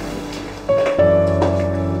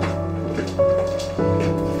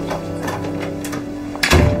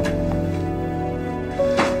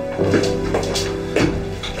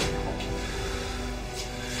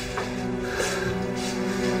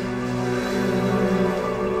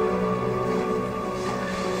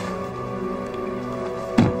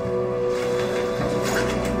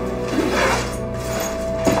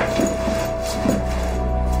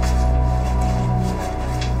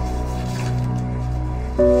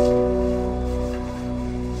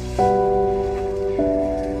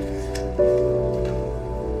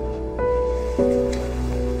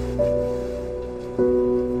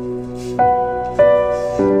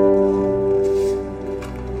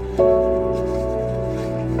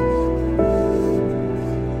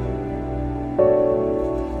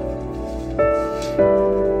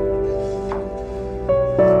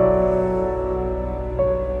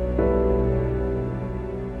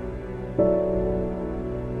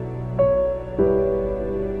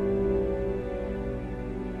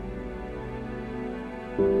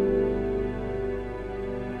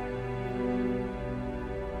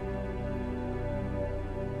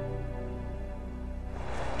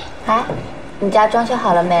哎，你家装修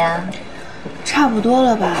好了没啊？差不多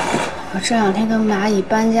了吧？我这2天跟蚂蚁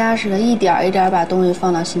搬家似的，一点一点把东西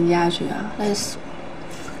放到新家去啊，累死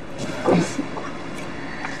我。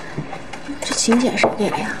这请柬谁给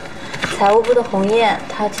的呀？财务部的鸿雁，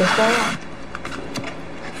她要结婚了。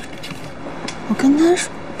我跟他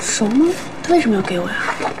熟吗？他为什么要给我呀？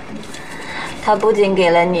他不仅给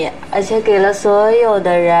了你，而且给了所有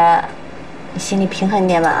的人，你心里平衡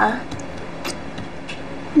点吧啊！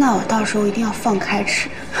那我到时候一定要放开吃，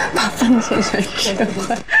把饭钱全吃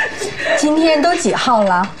完。今天都几号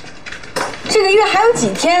了？这个月还有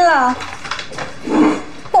几天了？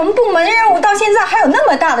我们部门的任务到现在还有那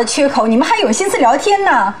么大的缺口，你们还有心思聊天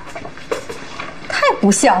呢？太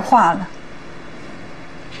不像话了！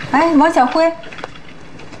哎，王小辉。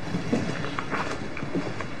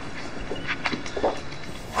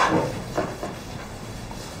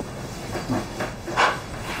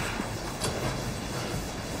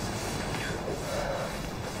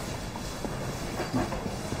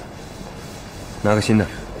拿个新的。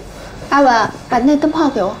阿文，把那灯泡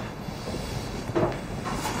给我。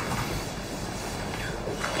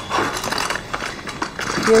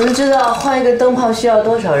你们知道换一个灯泡需要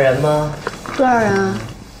多少人吗？多少人啊？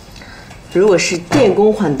如果是电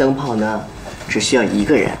工换灯泡呢，只需要1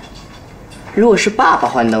个人；如果是爸爸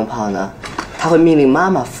换灯泡呢，他会命令妈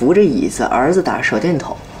妈扶着椅子，儿子打手电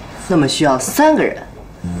筒，那么需要3个人。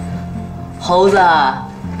猴子，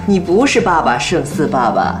你不是爸爸胜似爸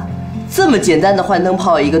爸。这么简单的换灯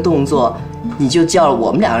泡一个动作，你就叫了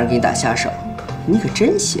我们2个人给你打下手，你可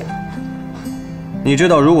真行。你知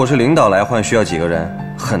道如果是领导来换需要几个人？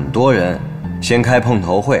很多人，先开碰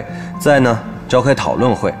头会，再呢召开讨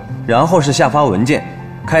论会，然后是下发文件。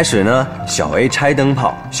开始呢，小 A 拆灯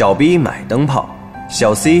泡，小 B 买灯泡，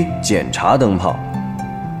小 C 检查灯泡，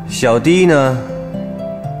小 D 呢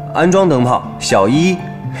安装灯泡，小 E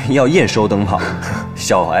要验收灯泡，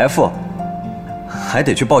小 F还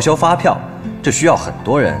得去报销发票，这需要很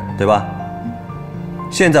多人，对吧？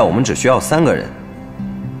现在我们只需要3个人。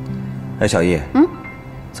哎，小易，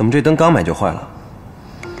怎么这灯刚买就坏了？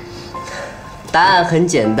答案很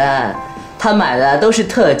简单，他买的都是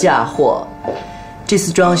特价货。这次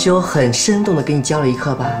装修很生动的给你教了一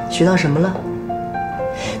课吧？学到什么了？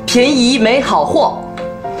便宜没好货。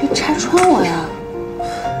别拆穿我呀！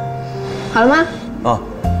好了吗？哦，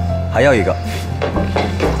还要一个。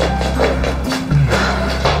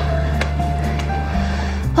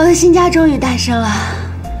我的新家终于诞生了，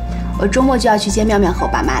我周末就要去接妙妙和我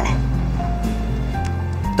爸妈来。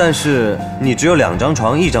但是你只有2张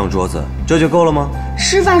床1张桌子，这就够了吗？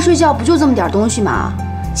吃饭睡觉不就这么点东西吗？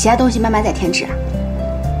其他东西慢慢再添置啊。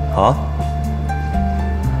好。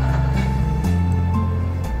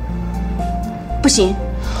不行，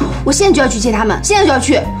我现在就要去接他们，现在就要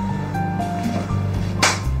去。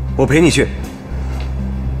我陪你去。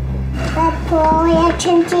爸爸，我要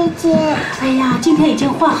穿这件。哎呀，今天已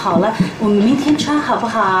经换好了，我们明天穿好不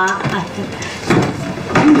好？哎，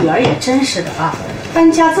你女儿也真是的啊，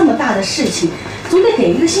搬家这么大的事情，总得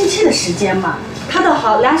给1个星期的时间嘛。她倒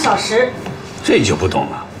好2小时。这就不懂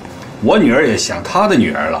了，我女儿也想她的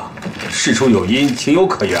女儿了，事出有因，情有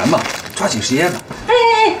可原嘛，抓紧时间吧。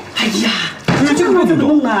哎呀，这个怎么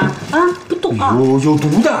弄啊？啊，不动啊！有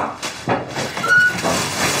毒的。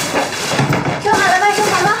收好了吗？收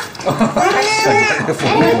好了。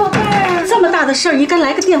哎，宝贝儿，这么大的事儿，应该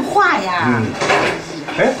来个电话呀。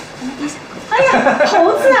哎。哎呀，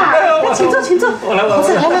猴子啊，来，请坐，请坐。我来，猴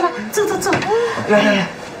子，来，坐坐坐。来，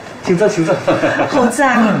请坐，请坐。猴子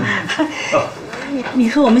啊，你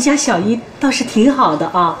和我们家小姨倒是挺好的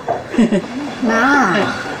啊。妈，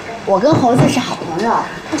我跟猴子是好朋友。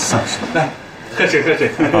小声。来，喝水，喝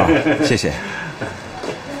水。谢谢。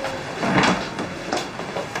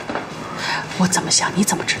我怎么想，你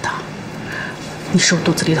怎么知道？你是我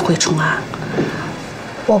肚子里的蛔虫啊！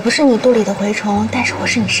我不是你肚里的蛔虫，但是我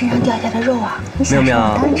是你身上掉下的肉啊！你想什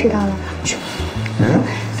么？当然知道了。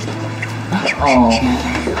但是我是你身上掉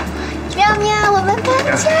下的肉。妙妙，我们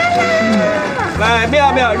搬家啦！来，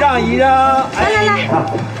妙妙让一让。来，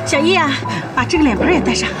小易啊，把这个脸盆也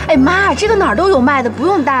带上。哎妈，这个哪儿都有卖的，不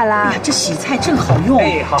用带啦。哎呀，这洗菜正好用，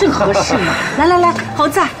正合适呢。来，猴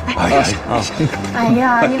子，来。哎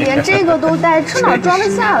呀，你连这个都带，这哪装得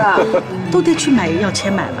下了？都得去买，要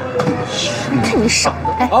钱买嘛。看你少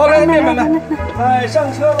的。好，来，来，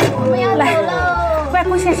上车了。我们要走喽。外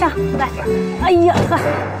公先上，来。哎呀，呵，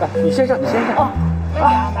你先上。哦。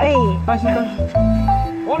哎，放心，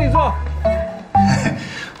往里坐。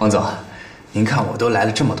王总，您看我都来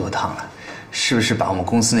了这么多趟了，是不是把我们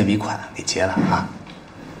公司那笔款给结了啊？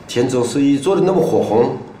田总生意做的那么火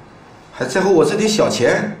红，还在乎我这点小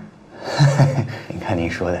钱？你看您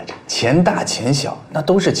说的，这钱大钱小那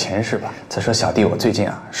都是钱是吧？再说小弟我最近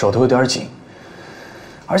啊手头有点紧，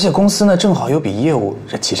而且公司呢正好有笔业务，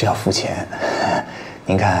这急着要付钱，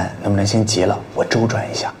您看能不能先结了，我周转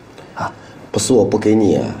一下啊？不是我不给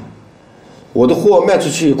你，我的货卖出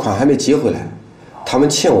去款还没结回来，他们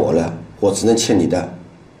欠我了，我只能欠你的。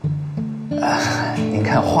您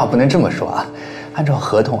看话不能这么说啊，按照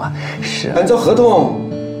合同啊是。按照合同，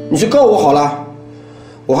你去告我好了，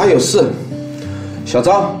我还有事。小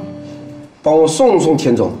张，帮我送送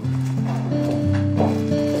田总。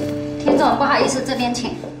田总，不好意思，这边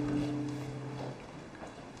请。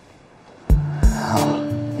好，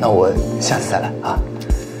那我下次再来啊。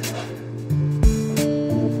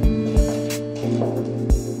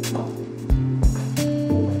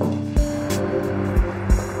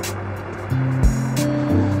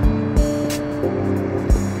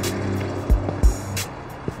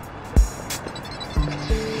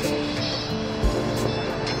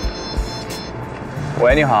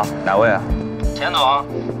喂，你好，哪位啊？田总，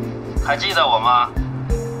还记得我吗？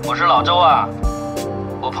我是老周啊。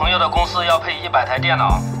我朋友的公司要配100台电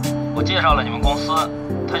脑，我介绍了你们公司，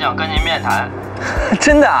他想跟您面谈。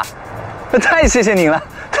真的啊？太谢谢您了，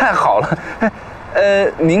太好了。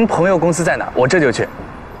您朋友公司在哪？我这就去。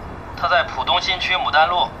他在浦东新区牡丹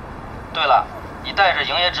路。对了，你带着营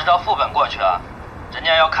业执照副本过去啊，人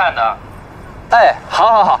家要看的。哎，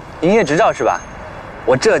好，营业执照是吧？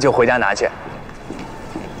我这就回家拿去。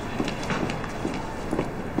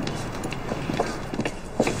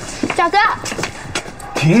小哥，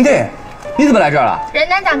婷婷，你怎么来这儿了？人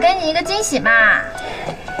男长给你一个惊喜嘛。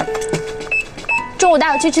中午带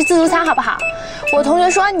我去吃自助餐好不好？我同学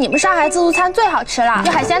说你们上海自助餐最好吃了，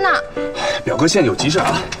有海鲜呢。表哥现在有急事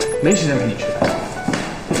啊，没时间陪你吃饭。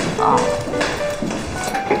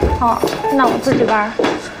哦，那我自己玩。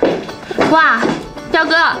哇，表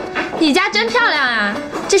哥，你家真漂亮啊！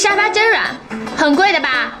这沙发真软，很贵的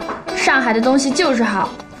吧？上海的东西就是好。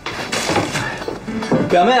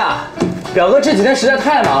表妹啊，表哥这几天实在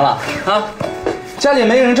太忙了啊，家里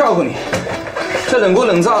没人照顾你，这冷锅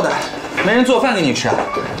冷灶的，没人做饭给你吃啊。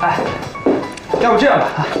哎，要不这样吧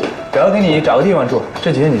啊，表哥给你找个地方住，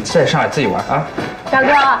这几天你在上海自己玩啊。表哥，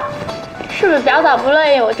是不是表嫂不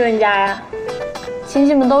乐意我住你家呀？亲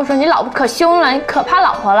戚们都说你老婆可凶了，你可怕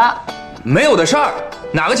老婆了。没有的事儿，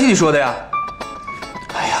哪个亲戚说的呀？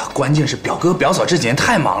哎呀，关键是表哥表嫂这几天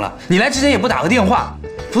太忙了，你来之前也不打个电话，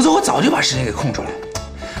否则我早就把时间给空出来。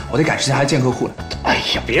我得赶时间，还见客户呢。哎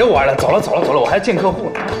呀，别玩了，走了，我还见客户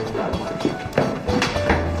呢。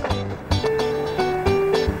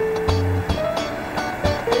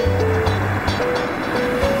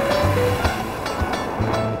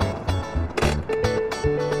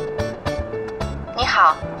你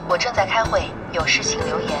好，我正在开会，有事请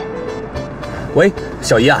留言。喂，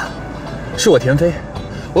小姨啊，是我田飞，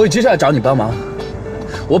我有急事要找你帮忙。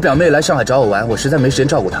我表妹来上海找我玩，我实在没时间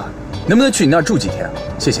照顾她，能不能去你那儿住几天啊？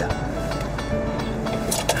谢谢。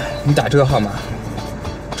你打这个号码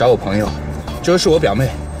找我朋友，这个是我表妹，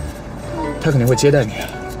她肯定会接待你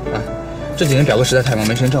啊。这几天表哥实在太忙，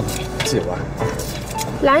没时间照顾你，自己玩。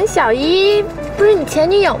蓝小依不是你前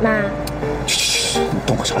女友吗？你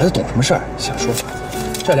懂个啥呀？懂什么事儿？瞎说。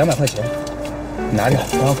这200块钱，你拿着，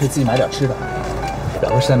然后可以自己买点吃的。表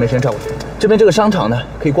哥实在没时间照顾你。这边这个商场呢，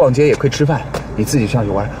可以逛街，也可以吃饭，你自己上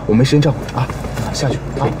去玩，我没时间照顾你啊。下去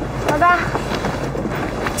啊。好的。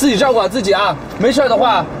自己照顾好自己啊，没事的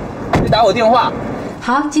话。你打我电话。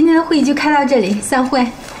好，今天的会议就开到这里，散会。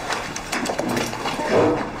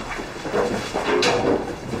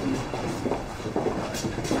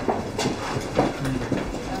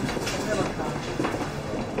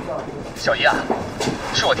小姨啊，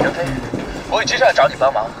是我田飞，我有急事要找你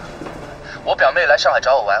帮忙。我表妹来上海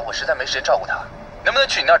找我玩，我实在没时间照顾她，能不能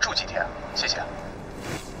去你那儿住几天啊？谢谢。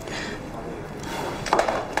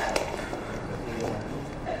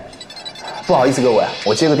不好意思各位，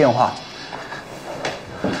我接个电话。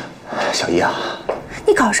小姨啊，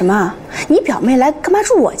你搞什么？你表妹来干嘛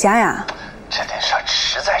住我家呀？这件事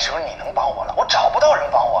实在是你能帮我了，我找不到人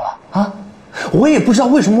帮我了啊！我也不知道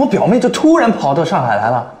为什么我表妹就突然跑到上海来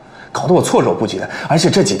了，搞得我措手不及的。而且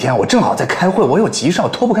这几天我正好在开会，我有急事，我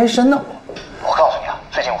脱不开身呢。我告诉你啊，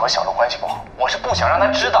最近我和小陆关系不好，我是不想让她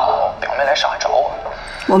知道我表妹来上海找我。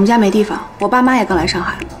我们家没地方，我爸妈也刚来上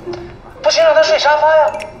海。不行，让她睡沙发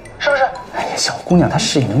呀，是不是？哎呀，小姑娘她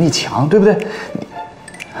适应能力强，对不对？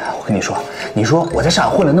我跟你说，你说我在上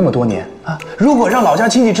海混了那么多年啊，如果让老家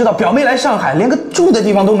亲戚知道表妹来上海，连个住的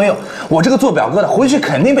地方都没有，我这个做表哥的回去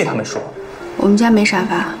肯定被他们说。我们家没沙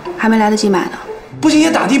发，还没来得及买呢。不行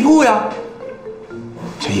也打地铺呀。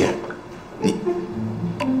小叶，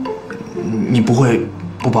你不会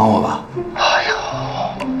不帮我吧？哎呀，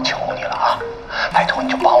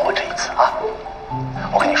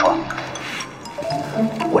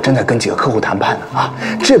正在跟几个客户谈判呢啊！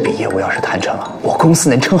这笔业务要是谈成了，我公司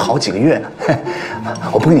能撑好几个月呢。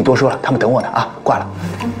我不跟你多说了，他们等我呢啊！挂了。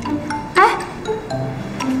哎，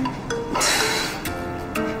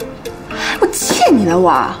我欠你的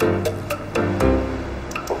我。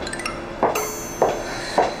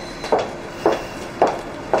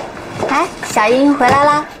哎，小英回来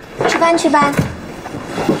啦，吃饭去吧。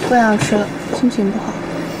不想吃了，心情不好。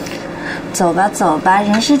走吧走吧，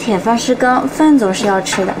人是铁，饭是钢，饭总是要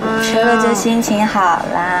吃的，吃了就心情好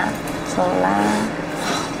啦。走啦，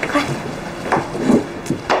快！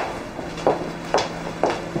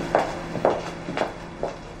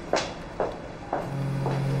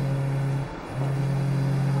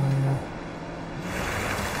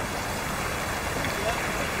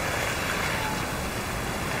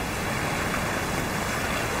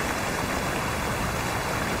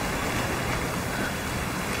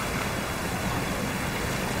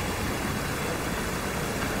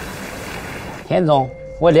田总，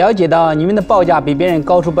我了解到你们的报价比别人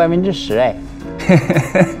高出10%，哎，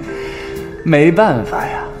没办法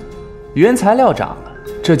呀，原材料涨了，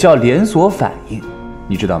这叫连锁反应，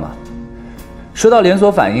你知道吗？说到连锁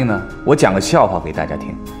反应呢，我讲个笑话给大家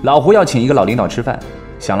听。老胡要请一个老领导吃饭，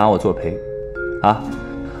想拉我作陪，啊，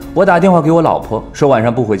我打电话给我老婆说晚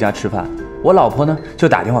上不回家吃饭，我老婆呢就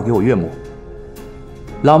打电话给我岳母，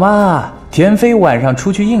老妈，田飞晚上出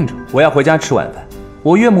去应酬，我要回家吃晚饭。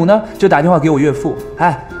我岳母呢就打电话给我岳父，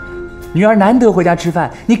哎，女儿难得回家吃饭，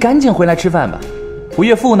你赶紧回来吃饭吧。我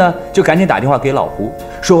岳父呢就赶紧打电话给老胡，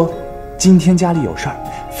说今天家里有事儿，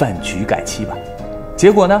饭局改期吧。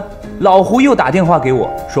结果呢，老胡又打电话给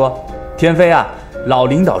我说，田飞啊，老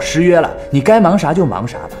领导失约了，你该忙啥就忙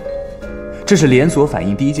啥吧。这是连锁反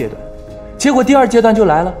应第一阶段，结果第二阶段就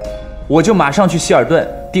来了，我就马上去希尔顿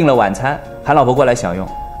订了晚餐，喊老婆过来享用，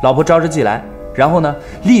老婆着着急来，然后呢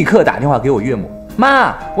立刻打电话给我岳母，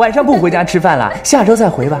妈，晚上不回家吃饭了，下周再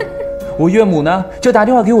回吧。我岳母呢就打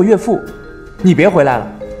电话给我岳父，你别回来了，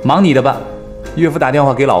忙你的吧。岳父打电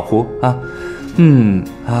话给老胡啊，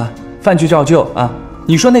饭局照旧啊，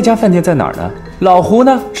你说那家饭店在哪儿呢？老胡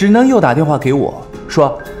呢只能又打电话给我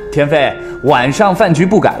说，田飞，晚上饭局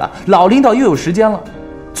不改了，老领导又有时间了。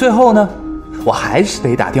最后呢，我还是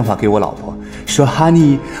得打电话给我老婆说，哈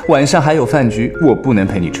尼，晚上还有饭局，我不能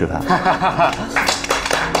陪你吃饭。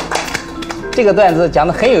这个段子讲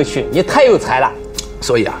得很有趣，你太有才了。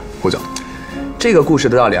所以啊，胡总，这个故事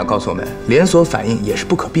的道理要告诉我们，连锁反应也是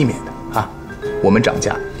不可避免的啊。我们涨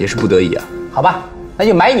价也是不得已啊。好吧，那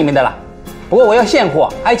就买你们的了。不过我要现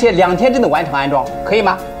货，而且2天之内完成安装，可以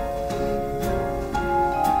吗？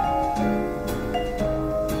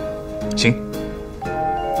行，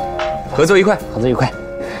合作愉快，合作愉快。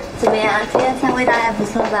怎么样？今天菜味道还不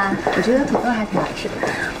错吧？我觉得土豆还挺好吃的。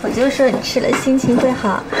我就说你吃了心情会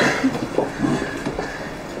好。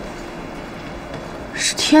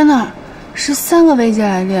天哪，13个未接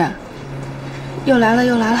来电，又来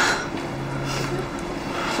了。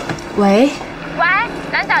喂，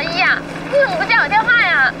蓝小一呀，你怎么不接我电话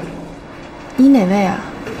呀？你哪位啊？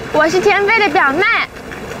我是田飞的表妹，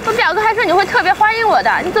我表哥还说你会特别欢迎我的，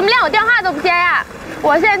你怎么连我电话都不接呀？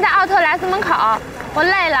我现在在奥特莱斯门口，我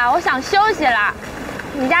累了，我想休息了。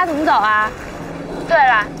你家怎么走啊？对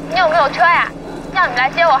了，你有没有车呀？要你来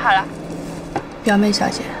接我好了。表妹小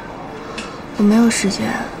姐，我没有时间，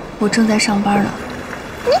我正在上班呢。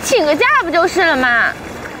你请个假不就是了吗？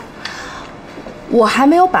我还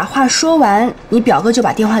没有把话说完，你表哥就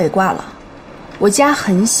把电话给挂了。我家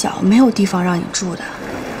很小，没有地方让你住的。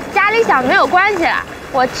家里小没有关系啦，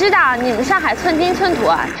我知道你们上海寸金寸土，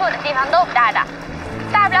住的地方都不大的，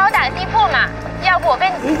大不了我打个地铺嘛，要不我跟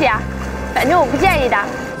你挤挤啊，反正我不介意的。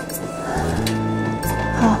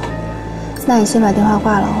好，那你先把电话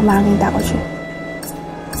挂了，我马上给你打过去。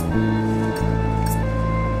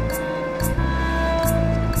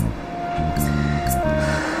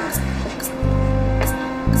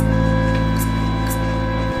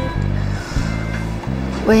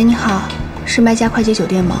喂，你好，是麦家快捷酒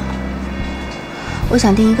店吗？我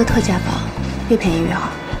想订一个特价房，越便宜越好。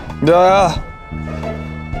呀，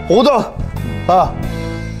胡总，啊，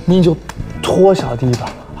你就托小弟吧，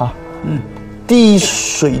啊，滴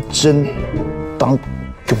水针当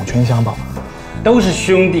涌泉相报，都是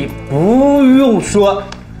兄弟，不用说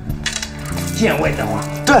见外的话。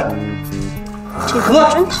对，这个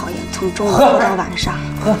真讨厌，从中午喝到晚上。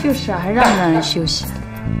就是啊，还让不让人休息？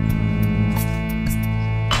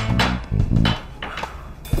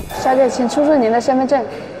小姐，请出示您的身份证。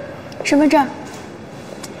身份证，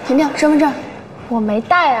婷婷，身份证。我没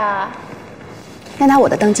带啊。那拿我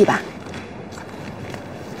的登记吧。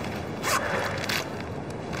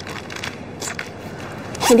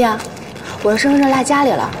婷婷，我的身份证落家里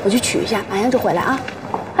了，我去取一下，马上就回来啊。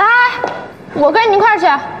哎，我跟你一块儿去。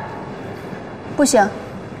不行。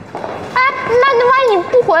哎，那万一你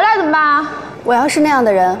不回来怎么办啊？我要是那样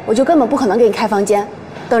的人，我就根本不可能给你开房间。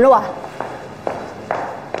等着我。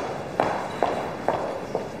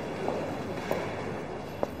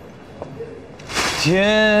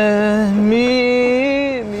甜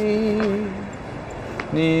蜜蜜，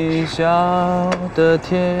你笑的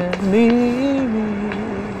甜蜜蜜，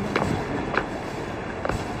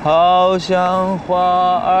好像花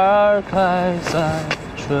儿开在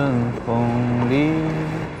春风里，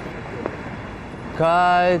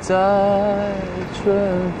开在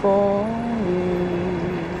春风里。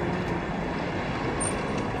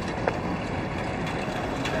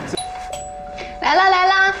来啦来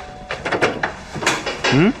啦！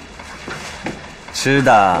嗯，吃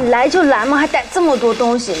的。来就来嘛，还带这么多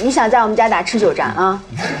东西，你想在我们家打持久战啊？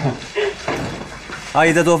阿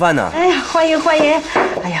姨在做饭呢。哎呀，欢迎欢迎！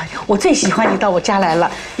哎呀，我最喜欢你到我家来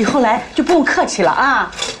了，以后来就不用客气了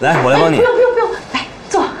啊。来，我来帮你。不用不用不用，来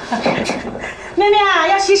坐。妹妹啊，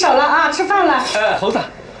要洗手了啊，吃饭了。猴子，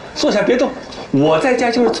坐下别动。我在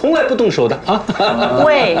家就是从来不动手的啊。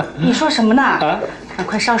喂，你说什么呢？啊，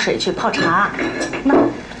快烧水去泡茶。那。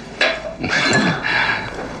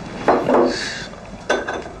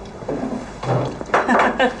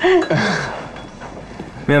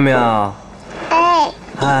妙妙，哎，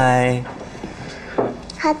嗨，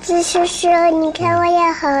猴子叔叔，你看我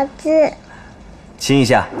有猴子。亲一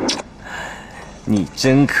下，你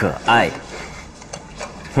真可爱。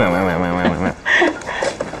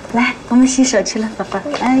来，我们洗手去了，宝宝。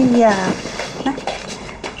哎呀，来，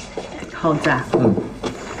猴子，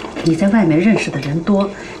你在外面认识的人多，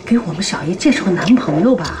给我们小姨介绍个男朋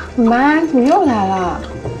友吧。妈，你又来了。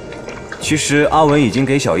其实阿文已经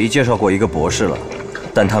给小姨介绍过一个博士了，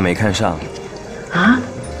但她没看上。啊？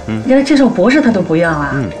原来介绍博士她都不要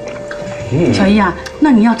啊？小姨啊，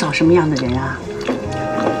那你要找什么样的人啊？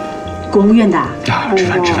国务院的？吃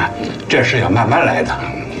饭吃饭，这事要慢慢来的。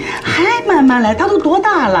还慢慢来，他都多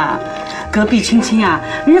大了？隔壁青青啊，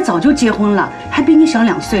人家早就结婚了，还比你小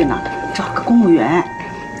2岁呢。找个公务员。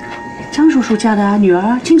张叔叔家的女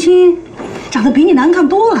儿青青，长得比你难看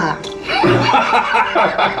多了。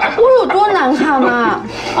我有多难看吗？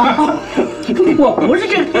我不是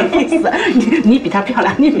这个意思，你比她漂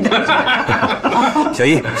亮，你比她漂亮。小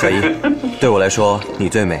姨，对我来说你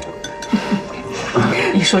最美。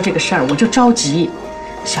一说这个事儿我就着急，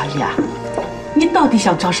小姨啊，你到底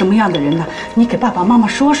想找什么样的人呢？你给爸爸妈妈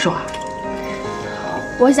说说。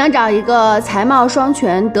我想找一个才貌双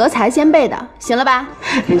全、德才兼备的，行了吧？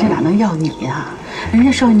人家哪能要你呀？人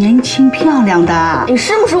家是要年轻漂亮的。你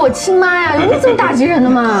是不是我亲妈呀？有这么打击人的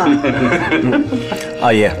吗？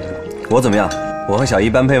阿姨，我怎么样？我和小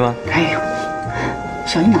姨般配吗？哎呦，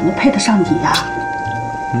小姨哪能配得上你呀？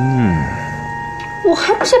我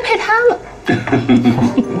还不是配他们。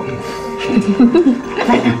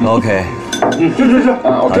OK。吃，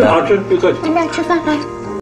我真好吃，别客气。要不要吃饭啊？